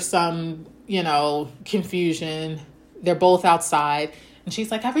after some, confusion, they're both outside. And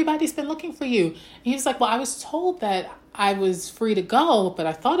she's like, everybody's been looking for you. And he's like, well, I was told that I was free to go, but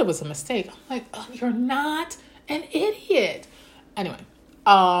I thought it was a mistake. I'm like, oh, you're not an idiot. Anyway,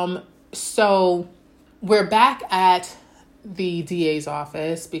 so we're back at the DA's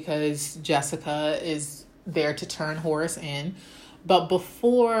office because Jessica is there to turn Horace in. But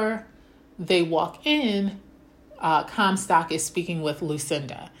before they walk in, Comstock is speaking with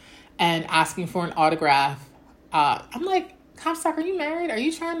Lucinda and asking for an autograph. I'm like, Comstock, are you married? Are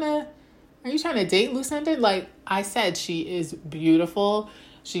you trying to date Lucinda? Like I said, she is beautiful.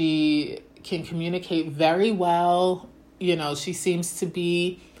 She can communicate very well. She seems to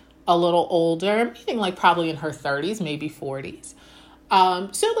be a little older, meaning like probably in her 30s, maybe 40s.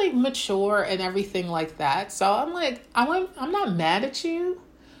 So like mature and everything like that. So I'm like, I'm not mad at you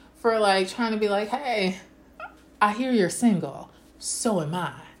for like trying to be like, hey, I hear you're single. So am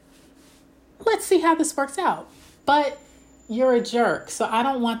I. Let's see how this works out. But you're a jerk. So I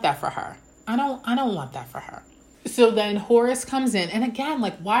don't want that for her. I don't want that for her. So then Horace comes in. And again,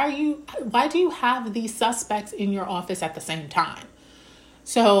 like, why do you have these suspects in your office at the same time?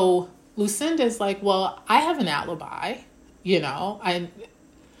 So Lucinda's like, well, I have an alibi,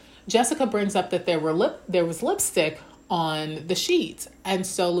 Jessica brings up that there was lipstick on the sheets. And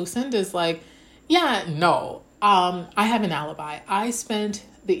so Lucinda's like, yeah, no, I have an alibi. I spent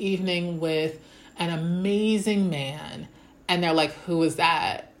the evening with an amazing man. And they're like, who is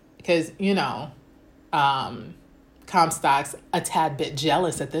that? Because, Comstock's a tad bit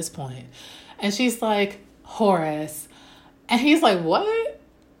jealous at this point. And she's like, Horace. And he's like, what?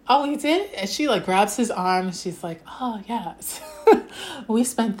 Oh, he did? And she like grabs his arm. And she's like, oh, yes. We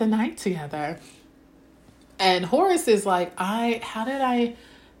spent the night together. And Horace is like, how did I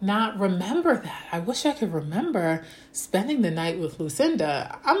not remember that? I wish I could remember spending the night with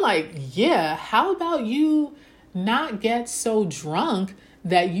Lucinda. I'm like, yeah, how about you not get so drunk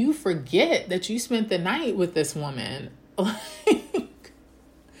that you forget that you spent the night with this woman?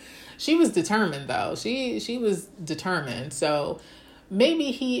 She was determined though. She was determined. So maybe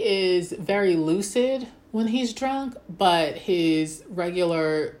he is very lucid when he's drunk, but his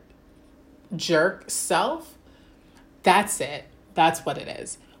regular jerk self, that's it. That's what it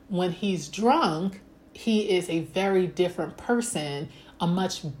is. When he's drunk, he is a very different person, a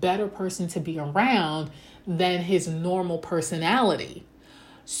much better person to be around than his normal personality.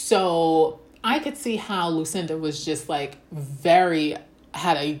 So I could see how Lucinda was just like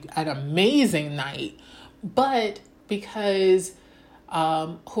had an amazing night, but because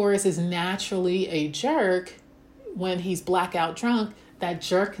Horace is naturally a jerk, when he's blackout drunk, that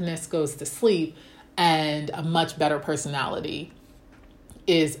jerkness goes to sleep and a much better personality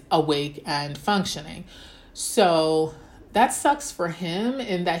is awake and functioning. So that sucks for him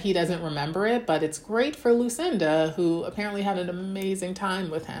in that he doesn't remember it, but it's great for Lucinda, who apparently had an amazing time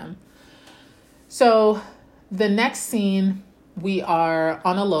with him. So the next scene, we are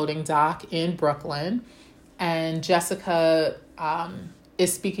on a loading dock in Brooklyn, and Jessica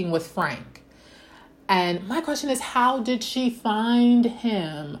is speaking with Frank. And my question is, how did she find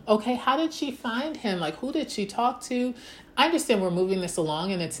him? Okay, how did she find him? Like, who did she talk to? I understand we're moving this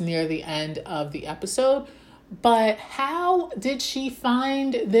along and it's near the end of the episode, but how did she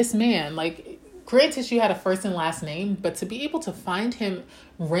find this man? Like, granted, she had a first and last name, but to be able to find him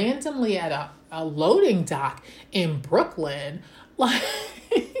randomly at a loading dock in Brooklyn, like,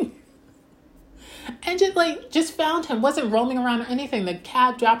 and just found him, wasn't roaming around or anything. The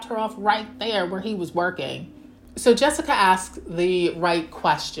cab dropped her off right there where he was working. So Jessica asks the right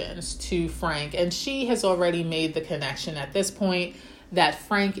questions to Frank, and she has already made the connection at this point that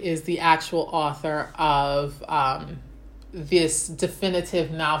Frank is the actual author of this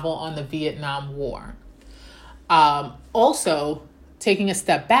definitive novel on the Vietnam War. Also, taking a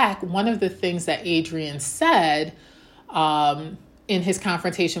step back, one of the things that Adrian said in his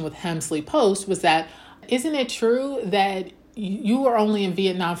confrontation with Hensley Post was that, isn't it true that you were only in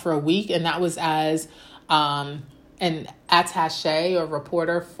Vietnam for a week, and that was as an attaché or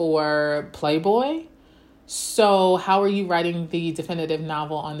reporter for Playboy? So how are you writing the definitive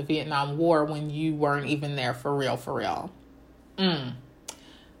novel on the Vietnam War when you weren't even there for real, for real?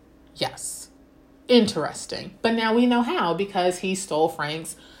 Yes. Interesting. But now we know how, because he stole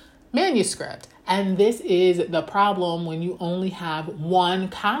Frank's manuscript. And this is the problem when you only have one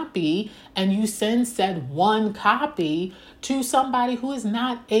copy and you send said one copy to somebody who is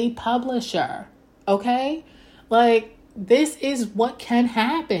not a publisher. Okay? Like, this is what can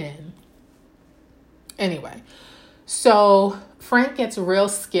happen. Anyway, so Frank gets real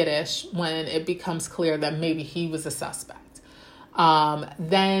skittish when it becomes clear that maybe he was a suspect.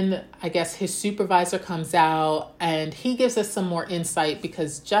 Then I guess his supervisor comes out and he gives us some more insight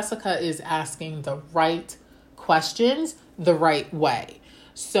because Jessica is asking the right questions the right way.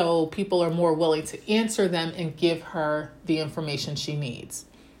 So people are more willing to answer them and give her the information she needs.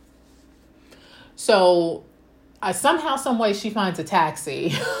 So somehow, some way she finds a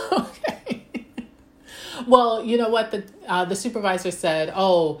taxi. Okay. Well, you know what? The supervisor said,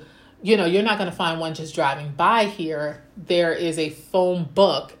 oh, you know, you're not going to find one just driving by here. There is a phone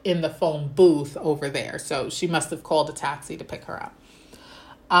book in the phone booth over there. So she must have called a taxi to pick her up.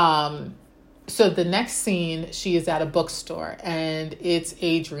 So the next scene, she is at a bookstore and it's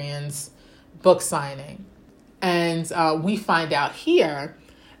Adrian's book signing. And we find out here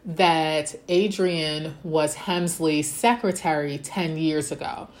that Adrian was Hensley's secretary 10 years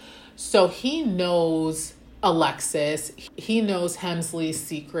ago. So he knows Alexis. He knows Hensley's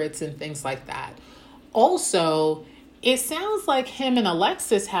secrets and things like that. Also, it sounds like him and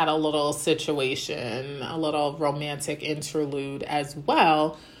Alexis had a little situation, a little romantic interlude as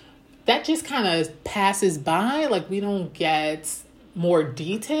well. That just kind of passes by. Like, we don't get more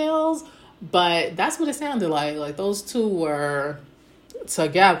details, but that's what it sounded like. Like, those two were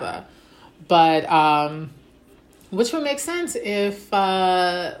together. But, which would make sense if,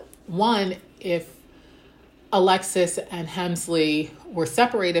 if Alexis and Hensley were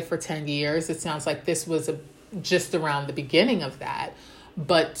separated for 10 years. It sounds like this was just around the beginning of that.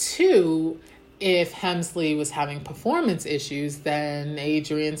 But two, if Hensley was having performance issues, then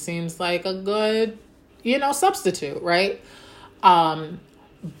Adrian seems like a good, substitute, right?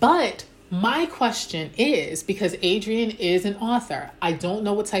 But my question is, because Adrian is an author, I don't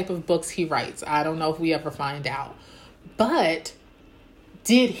know what type of books he writes. I don't know if we ever find out. But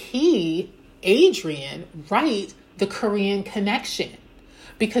did Adrian, write The Korean Connection?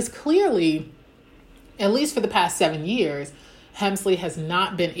 Because clearly, at least for the past 7 years, Hensley has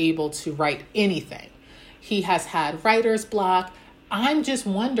not been able to write anything. He has had writer's block. I'm just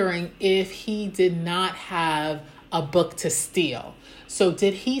wondering if he did not have a book to steal. So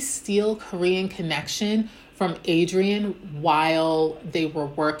did he steal Korean Connection from Adrian while they were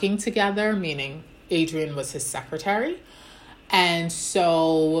working together, meaning Adrian was his secretary? And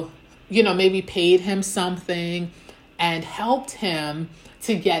so, maybe paid him something and helped him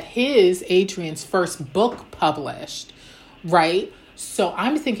to get Adrian's first book published, right? So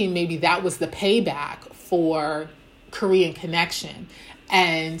I'm thinking maybe that was the payback for Korean Connection.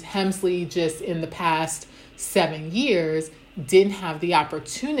 And Hensley just in the past 7 years didn't have the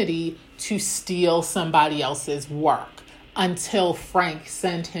opportunity to steal somebody else's work until Frank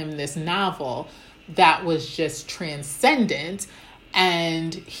sent him this novel that was just transcendent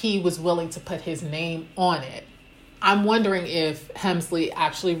and he was willing to put his name on it. I'm wondering if Hensley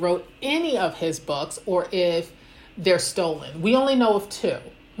actually wrote any of his books or if they're stolen. We only know of two.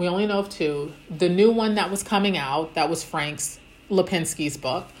 The new one that was coming out, that was Frank's Lipinski's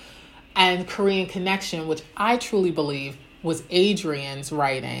book, and Korean Connection, which I truly believe was Adrian's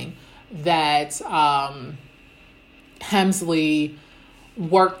writing, that Hensley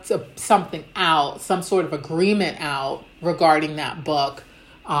worked something out, some sort of agreement out regarding that book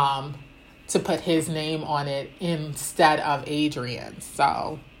to put his name on it instead of Adrian's.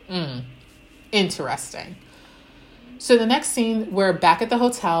 So, interesting. So the next scene, we're back at the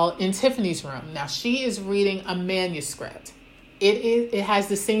hotel in Tiffany's room. Now she is reading a manuscript. It has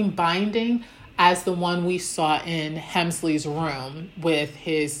the same binding as the one we saw in Hensley's room with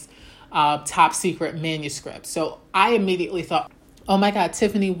his top secret manuscript. So I immediately thought, oh my God,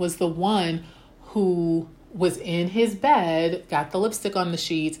 Tiffany was the one who was in his bed, got the lipstick on the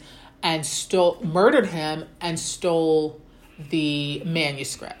sheets, and murdered him and stole the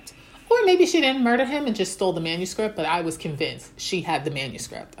manuscript. Or maybe she didn't murder him and just stole the manuscript, but I was convinced she had the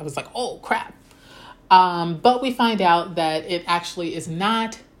manuscript. I was like, oh, crap. But we find out that it actually is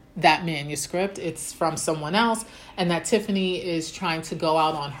not that manuscript. It's from someone else, and that Tiffany is trying to go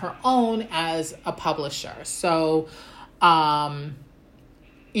out on her own as a publisher. So,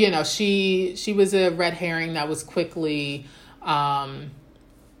 she was a red herring that was quickly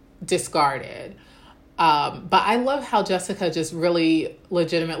discarded. But I love how Jessica just really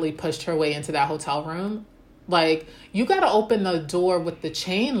legitimately pushed her way into that hotel room. Like, you got to open the door with the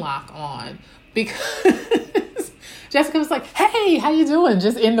chain lock on, because Jessica was like, hey, how you doing?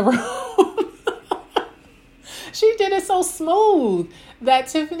 Just in the room. She did it so smooth that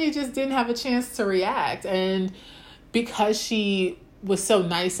Tiffany just didn't have a chance to react. And because she was so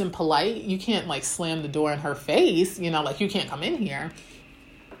nice and polite, you can't like slam the door in her face, like you can't come in here.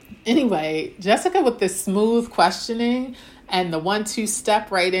 Anyway, Jessica with this smooth questioning and the 1-2 step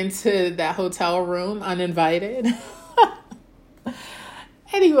right into that hotel room uninvited.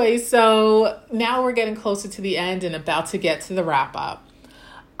 Anyway, so now we're getting closer to the end and about to get to the wrap up.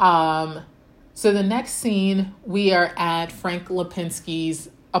 So the next scene, we are at Frank Lipinski's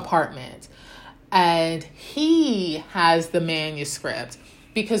apartment, and he has the manuscript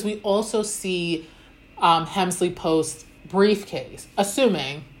because we also see Hensley Post's briefcase,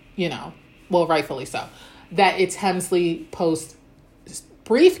 assuming, rightfully so, that it's Hensley Post's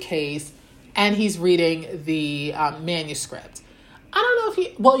briefcase and he's reading the manuscript. I don't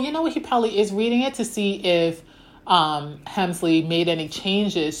know if he probably is reading it to see if Hensley made any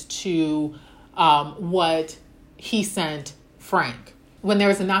changes to what he sent Frank. When there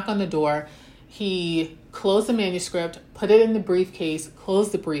was a knock on the door, he closed the manuscript, put it in the briefcase,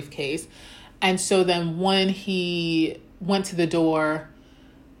 closed the briefcase. And so then when he went to the door,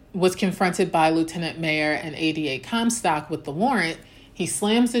 was confronted by Lieutenant Mayer and ADA Comstock with the warrant, he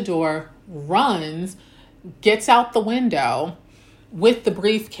slams the door, runs, gets out the window with the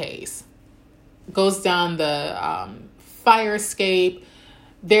briefcase, goes down the fire escape.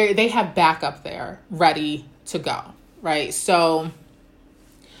 They have backup there ready to go, right? So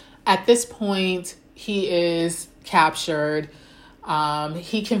at this point, he is captured.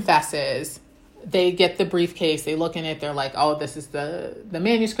 He confesses. They get the briefcase. They look in it. They're like, oh, this is the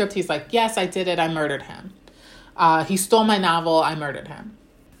manuscript. He's like, yes, I did it. I murdered him. He stole my novel. I murdered him.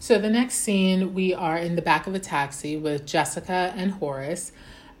 So the next scene, we are in the back of a taxi with Jessica and Horace.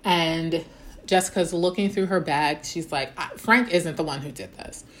 And Jessica's looking through her bag. She's like, Frank isn't the one who did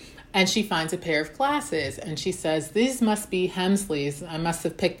this. And she finds a pair of glasses. And she says, these must be Hensley's. I must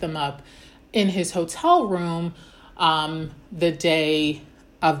have picked them up in his hotel room the day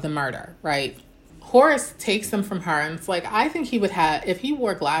of the murder, right? Horace takes them from her, and it's like, I think he would have, if he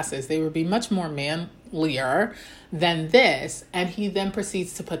wore glasses, they would be much more manlier than this. And he then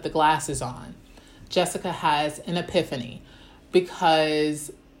proceeds to put the glasses on. Jessica has an epiphany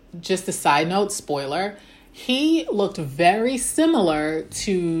because, just a side note, spoiler, he looked very similar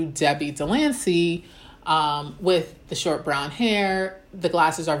to Debbie Delancey with the short brown hair. The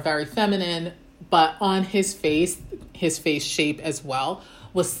glasses are very feminine, but on his face shape as well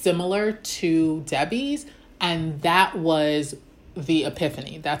was similar to Debbie's, and that was the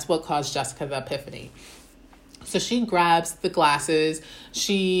epiphany. That's what caused Jessica the epiphany. So she grabs the glasses.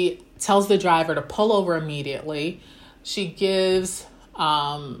 She tells the driver to pull over immediately. She gives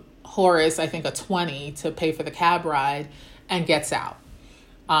Horace, I think, a 20 to pay for the cab ride and gets out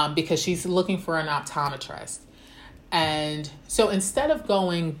because she's looking for an optometrist. And so instead of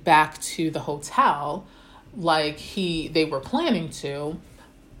going back to the hotel like they were planning to,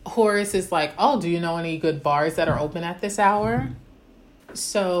 Horace is like, oh, do you know any good bars that are open at this hour?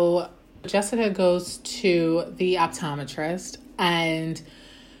 So Jessica goes to the optometrist, and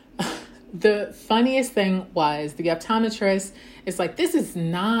the funniest thing was the optometrist is like, this is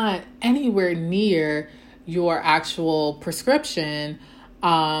not anywhere near your actual prescription.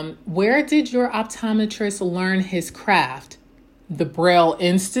 Where did your optometrist learn his craft? The Braille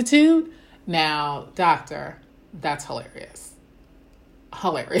Institute? Now, doctor, that's hilarious.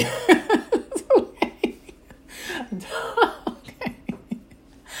 Hilarious. Okay.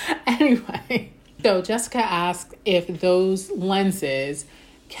 Anyway, so Jessica asks if those lenses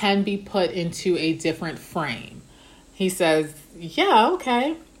can be put into a different frame. He says, yeah,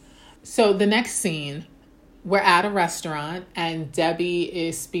 okay. So the next scene, we're at a restaurant and Debbie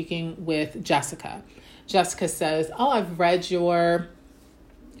is speaking with Jessica. Jessica says, oh, I've read your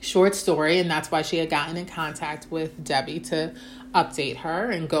short story, and that's why she had gotten in contact with Debbie to update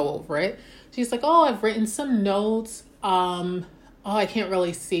her and go over it. She's like, oh, I've written some notes. Oh, I can't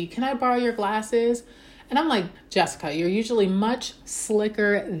really see. Can I borrow your glasses? And I'm like, Jessica, you're usually much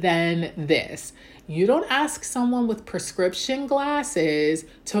slicker than this. You don't ask someone with prescription glasses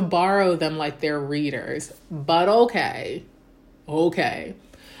to borrow them like they're readers, but okay.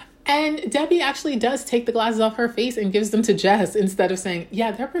 And Debbie actually does take the glasses off her face and gives them to Jess instead of saying,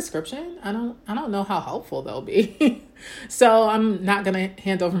 yeah, they're prescription. I don't know how helpful they'll be. So I'm not going to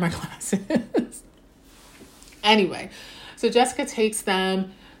hand over my glasses. Anyway, so Jessica takes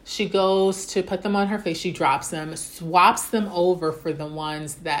them. She goes to put them on her face. She drops them, swaps them over for the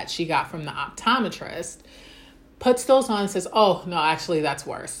ones that she got from the optometrist, puts those on and says, oh, no, actually, that's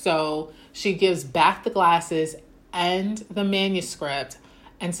worse. So she gives back the glasses and the manuscript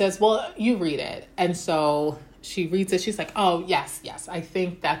and says, well, you read it. And so she reads it. She's like, oh, yes. I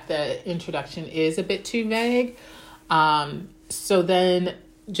think that the introduction is a bit too vague. So then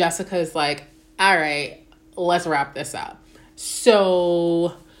Jessica is like, all right, let's wrap this up.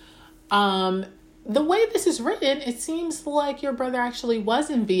 So the way this is written, it seems like your brother actually was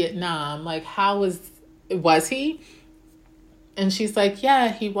in Vietnam. Like, how was he? And she's like,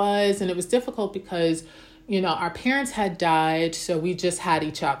 yeah, he was. And it was difficult because, our parents had died, so we just had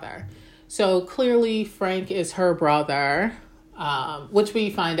each other. So clearly Frank is her brother, which we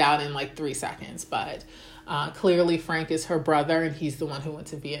find out in like 3 seconds. But clearly Frank is her brother, and he's the one who went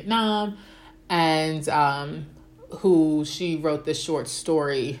to Vietnam, and who she wrote this short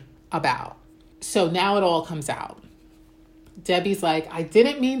story about. So now it all comes out. Debbie's like, I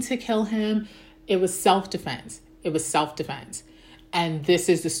didn't mean to kill him. It was self-defense. And this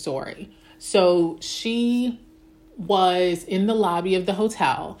is the story. So she was in the lobby of the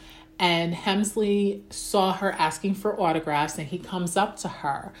hotel, and Hensley saw her asking for autographs, and he comes up to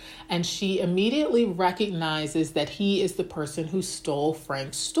her, and she immediately recognizes that he is the person who stole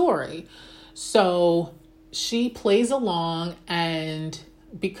Frank's story. So she plays along, and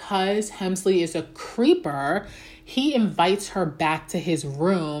because Hensley is a creeper, he invites her back to his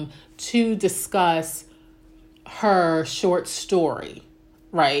room to discuss her short story,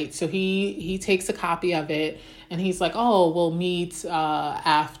 right? So he takes a copy of it, and he's like, oh, we'll meet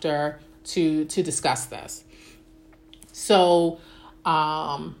after to discuss this. So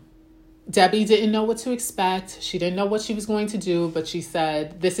Debbie didn't know what to expect. She didn't know what she was going to do, but she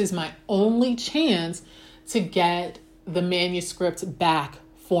said, this is my only chance to get the manuscript back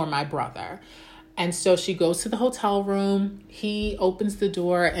for my brother. And so she goes to the hotel room. He opens the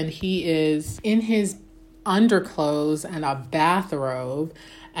door, and he is in his underclothes and a bathrobe.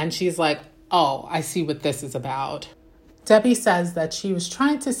 And she's like, oh, I see what this is about. Debbie says that she was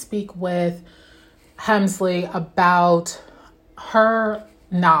trying to speak with Hensley about her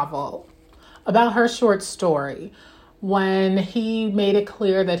novel, about her short story, when he made it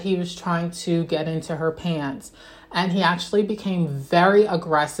clear that he was trying to get into her pants. And he actually became very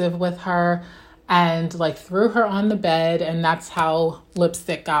aggressive with her and like threw her on the bed. And that's how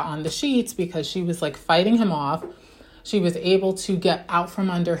lipstick got on the sheets, because she was like fighting him off. She was able to get out from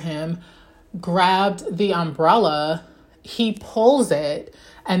under him, grabbed the umbrella. He pulls it,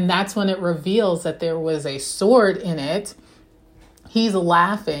 and that's when it reveals that there was a sword in it. He's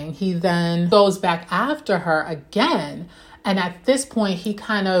laughing. He then goes back after her again. And at this point, he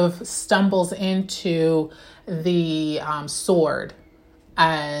kind of stumbles into the sword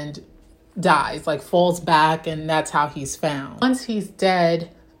and dies, like falls back, and that's how he's found. Once he's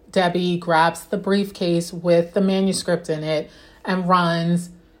dead, Debbie grabs the briefcase with the manuscript in it and runs.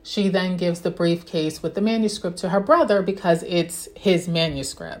 She then gives the briefcase with the manuscript to her brother because it's his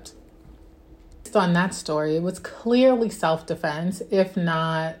manuscript. Based on that story, it was clearly self-defense, if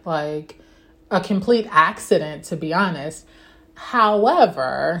not like a complete accident, to be honest.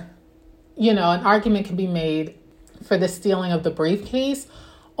 However, an argument can be made for the stealing of the briefcase,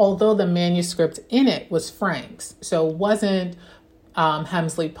 although the manuscript in it was Frank's. So it wasn't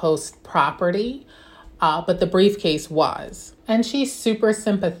Hensley Post property, but the briefcase was. And she's super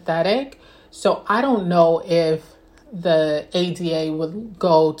sympathetic, so I don't know if the ADA would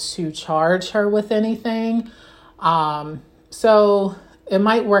go to charge her with anything. So it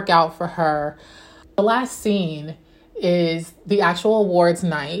might work out for her. The last scene is the actual awards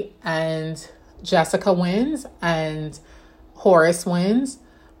night, and Jessica wins and Horace wins.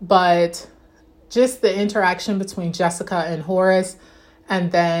 But just the interaction between Jessica and Horace,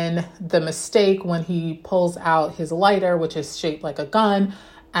 and then the mistake when he pulls out his lighter, which is shaped like a gun,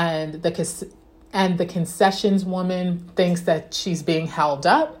 and the concessions woman thinks that she's being held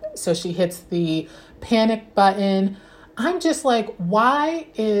up, so she hits the panic button. I'm just like, why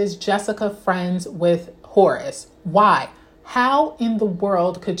is Jessica friends with Horace? Why? How in the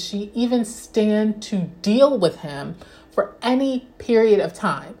world could she even stand to deal with him for any period of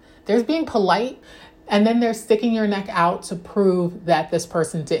time? There's being polite, And then there's sticking your neck out to prove that this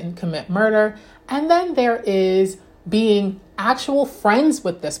person didn't commit murder. And then there is being actual friends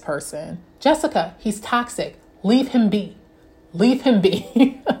with this person. Jessica, he's toxic. Leave him be. Leave him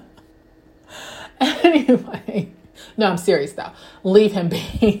be. Anyway, no, I'm serious though. Leave him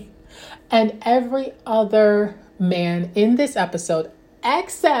be. And every other man in this episode,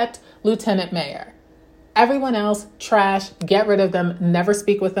 except Lieutenant Mayer. Everyone else, trash, get rid of them, never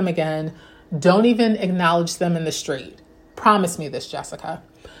speak with them again. Don't even acknowledge them in the street. Promise me this, Jessica.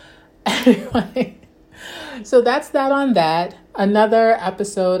 Anyway, so that's that on that. Another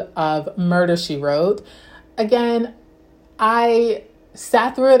episode of Murder, She Wrote. Again, I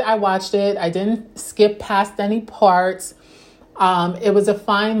sat through it. I watched it. I didn't skip past any parts. It was a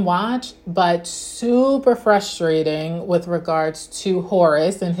fine watch, but super frustrating with regards to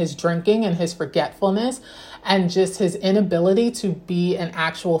Horace and his drinking and his forgetfulness and just his inability to be an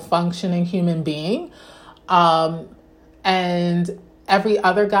actual functioning human being. And every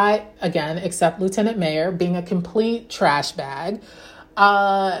other guy, again, except Lieutenant Mayer, being a complete trash bag.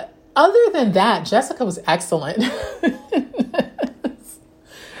 Other than that, Jessica was excellent.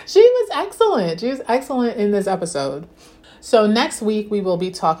 She was excellent. She was excellent in this episode. So next week, we will be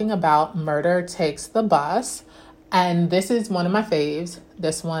talking about Murder Takes the Bus. And this is one of my faves.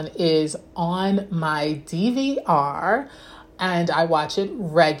 This one is on my DVR and I watch it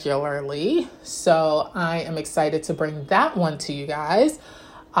regularly. So I am excited to bring that one to you guys.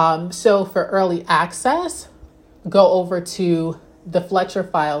 So for early access, go over to the Fletcher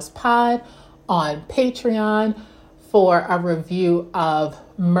Files Pod on Patreon for a review of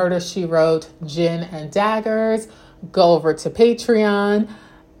Murder, She Wrote, Gin and Daggers. Go over to Patreon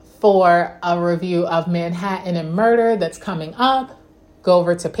for a review of Manhattan and Murder that's coming up. Go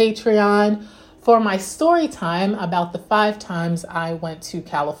over to Patreon for my story time about the 5 times I went to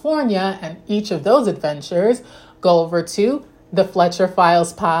California and each of those adventures. Go over to the Fletcher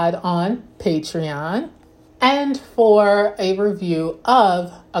Files Pod on Patreon. And for a review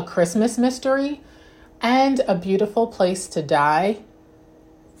of A Christmas Mystery and A Beautiful Place to Die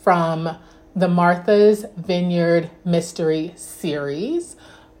from the Martha's Vineyard Mystery Series,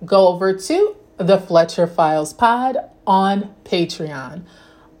 go over to the Fletcher Files Pod on Patreon.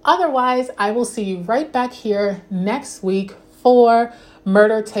 Otherwise, I will see you right back here next week for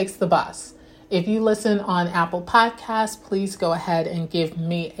Murder Takes the Bus. If you listen on Apple Podcasts, please go ahead and give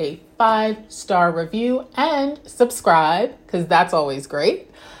me a 5-star review and subscribe, because that's always great.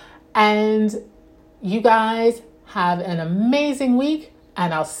 And you guys have an amazing week,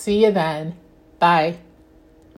 and I'll see you then. Bye.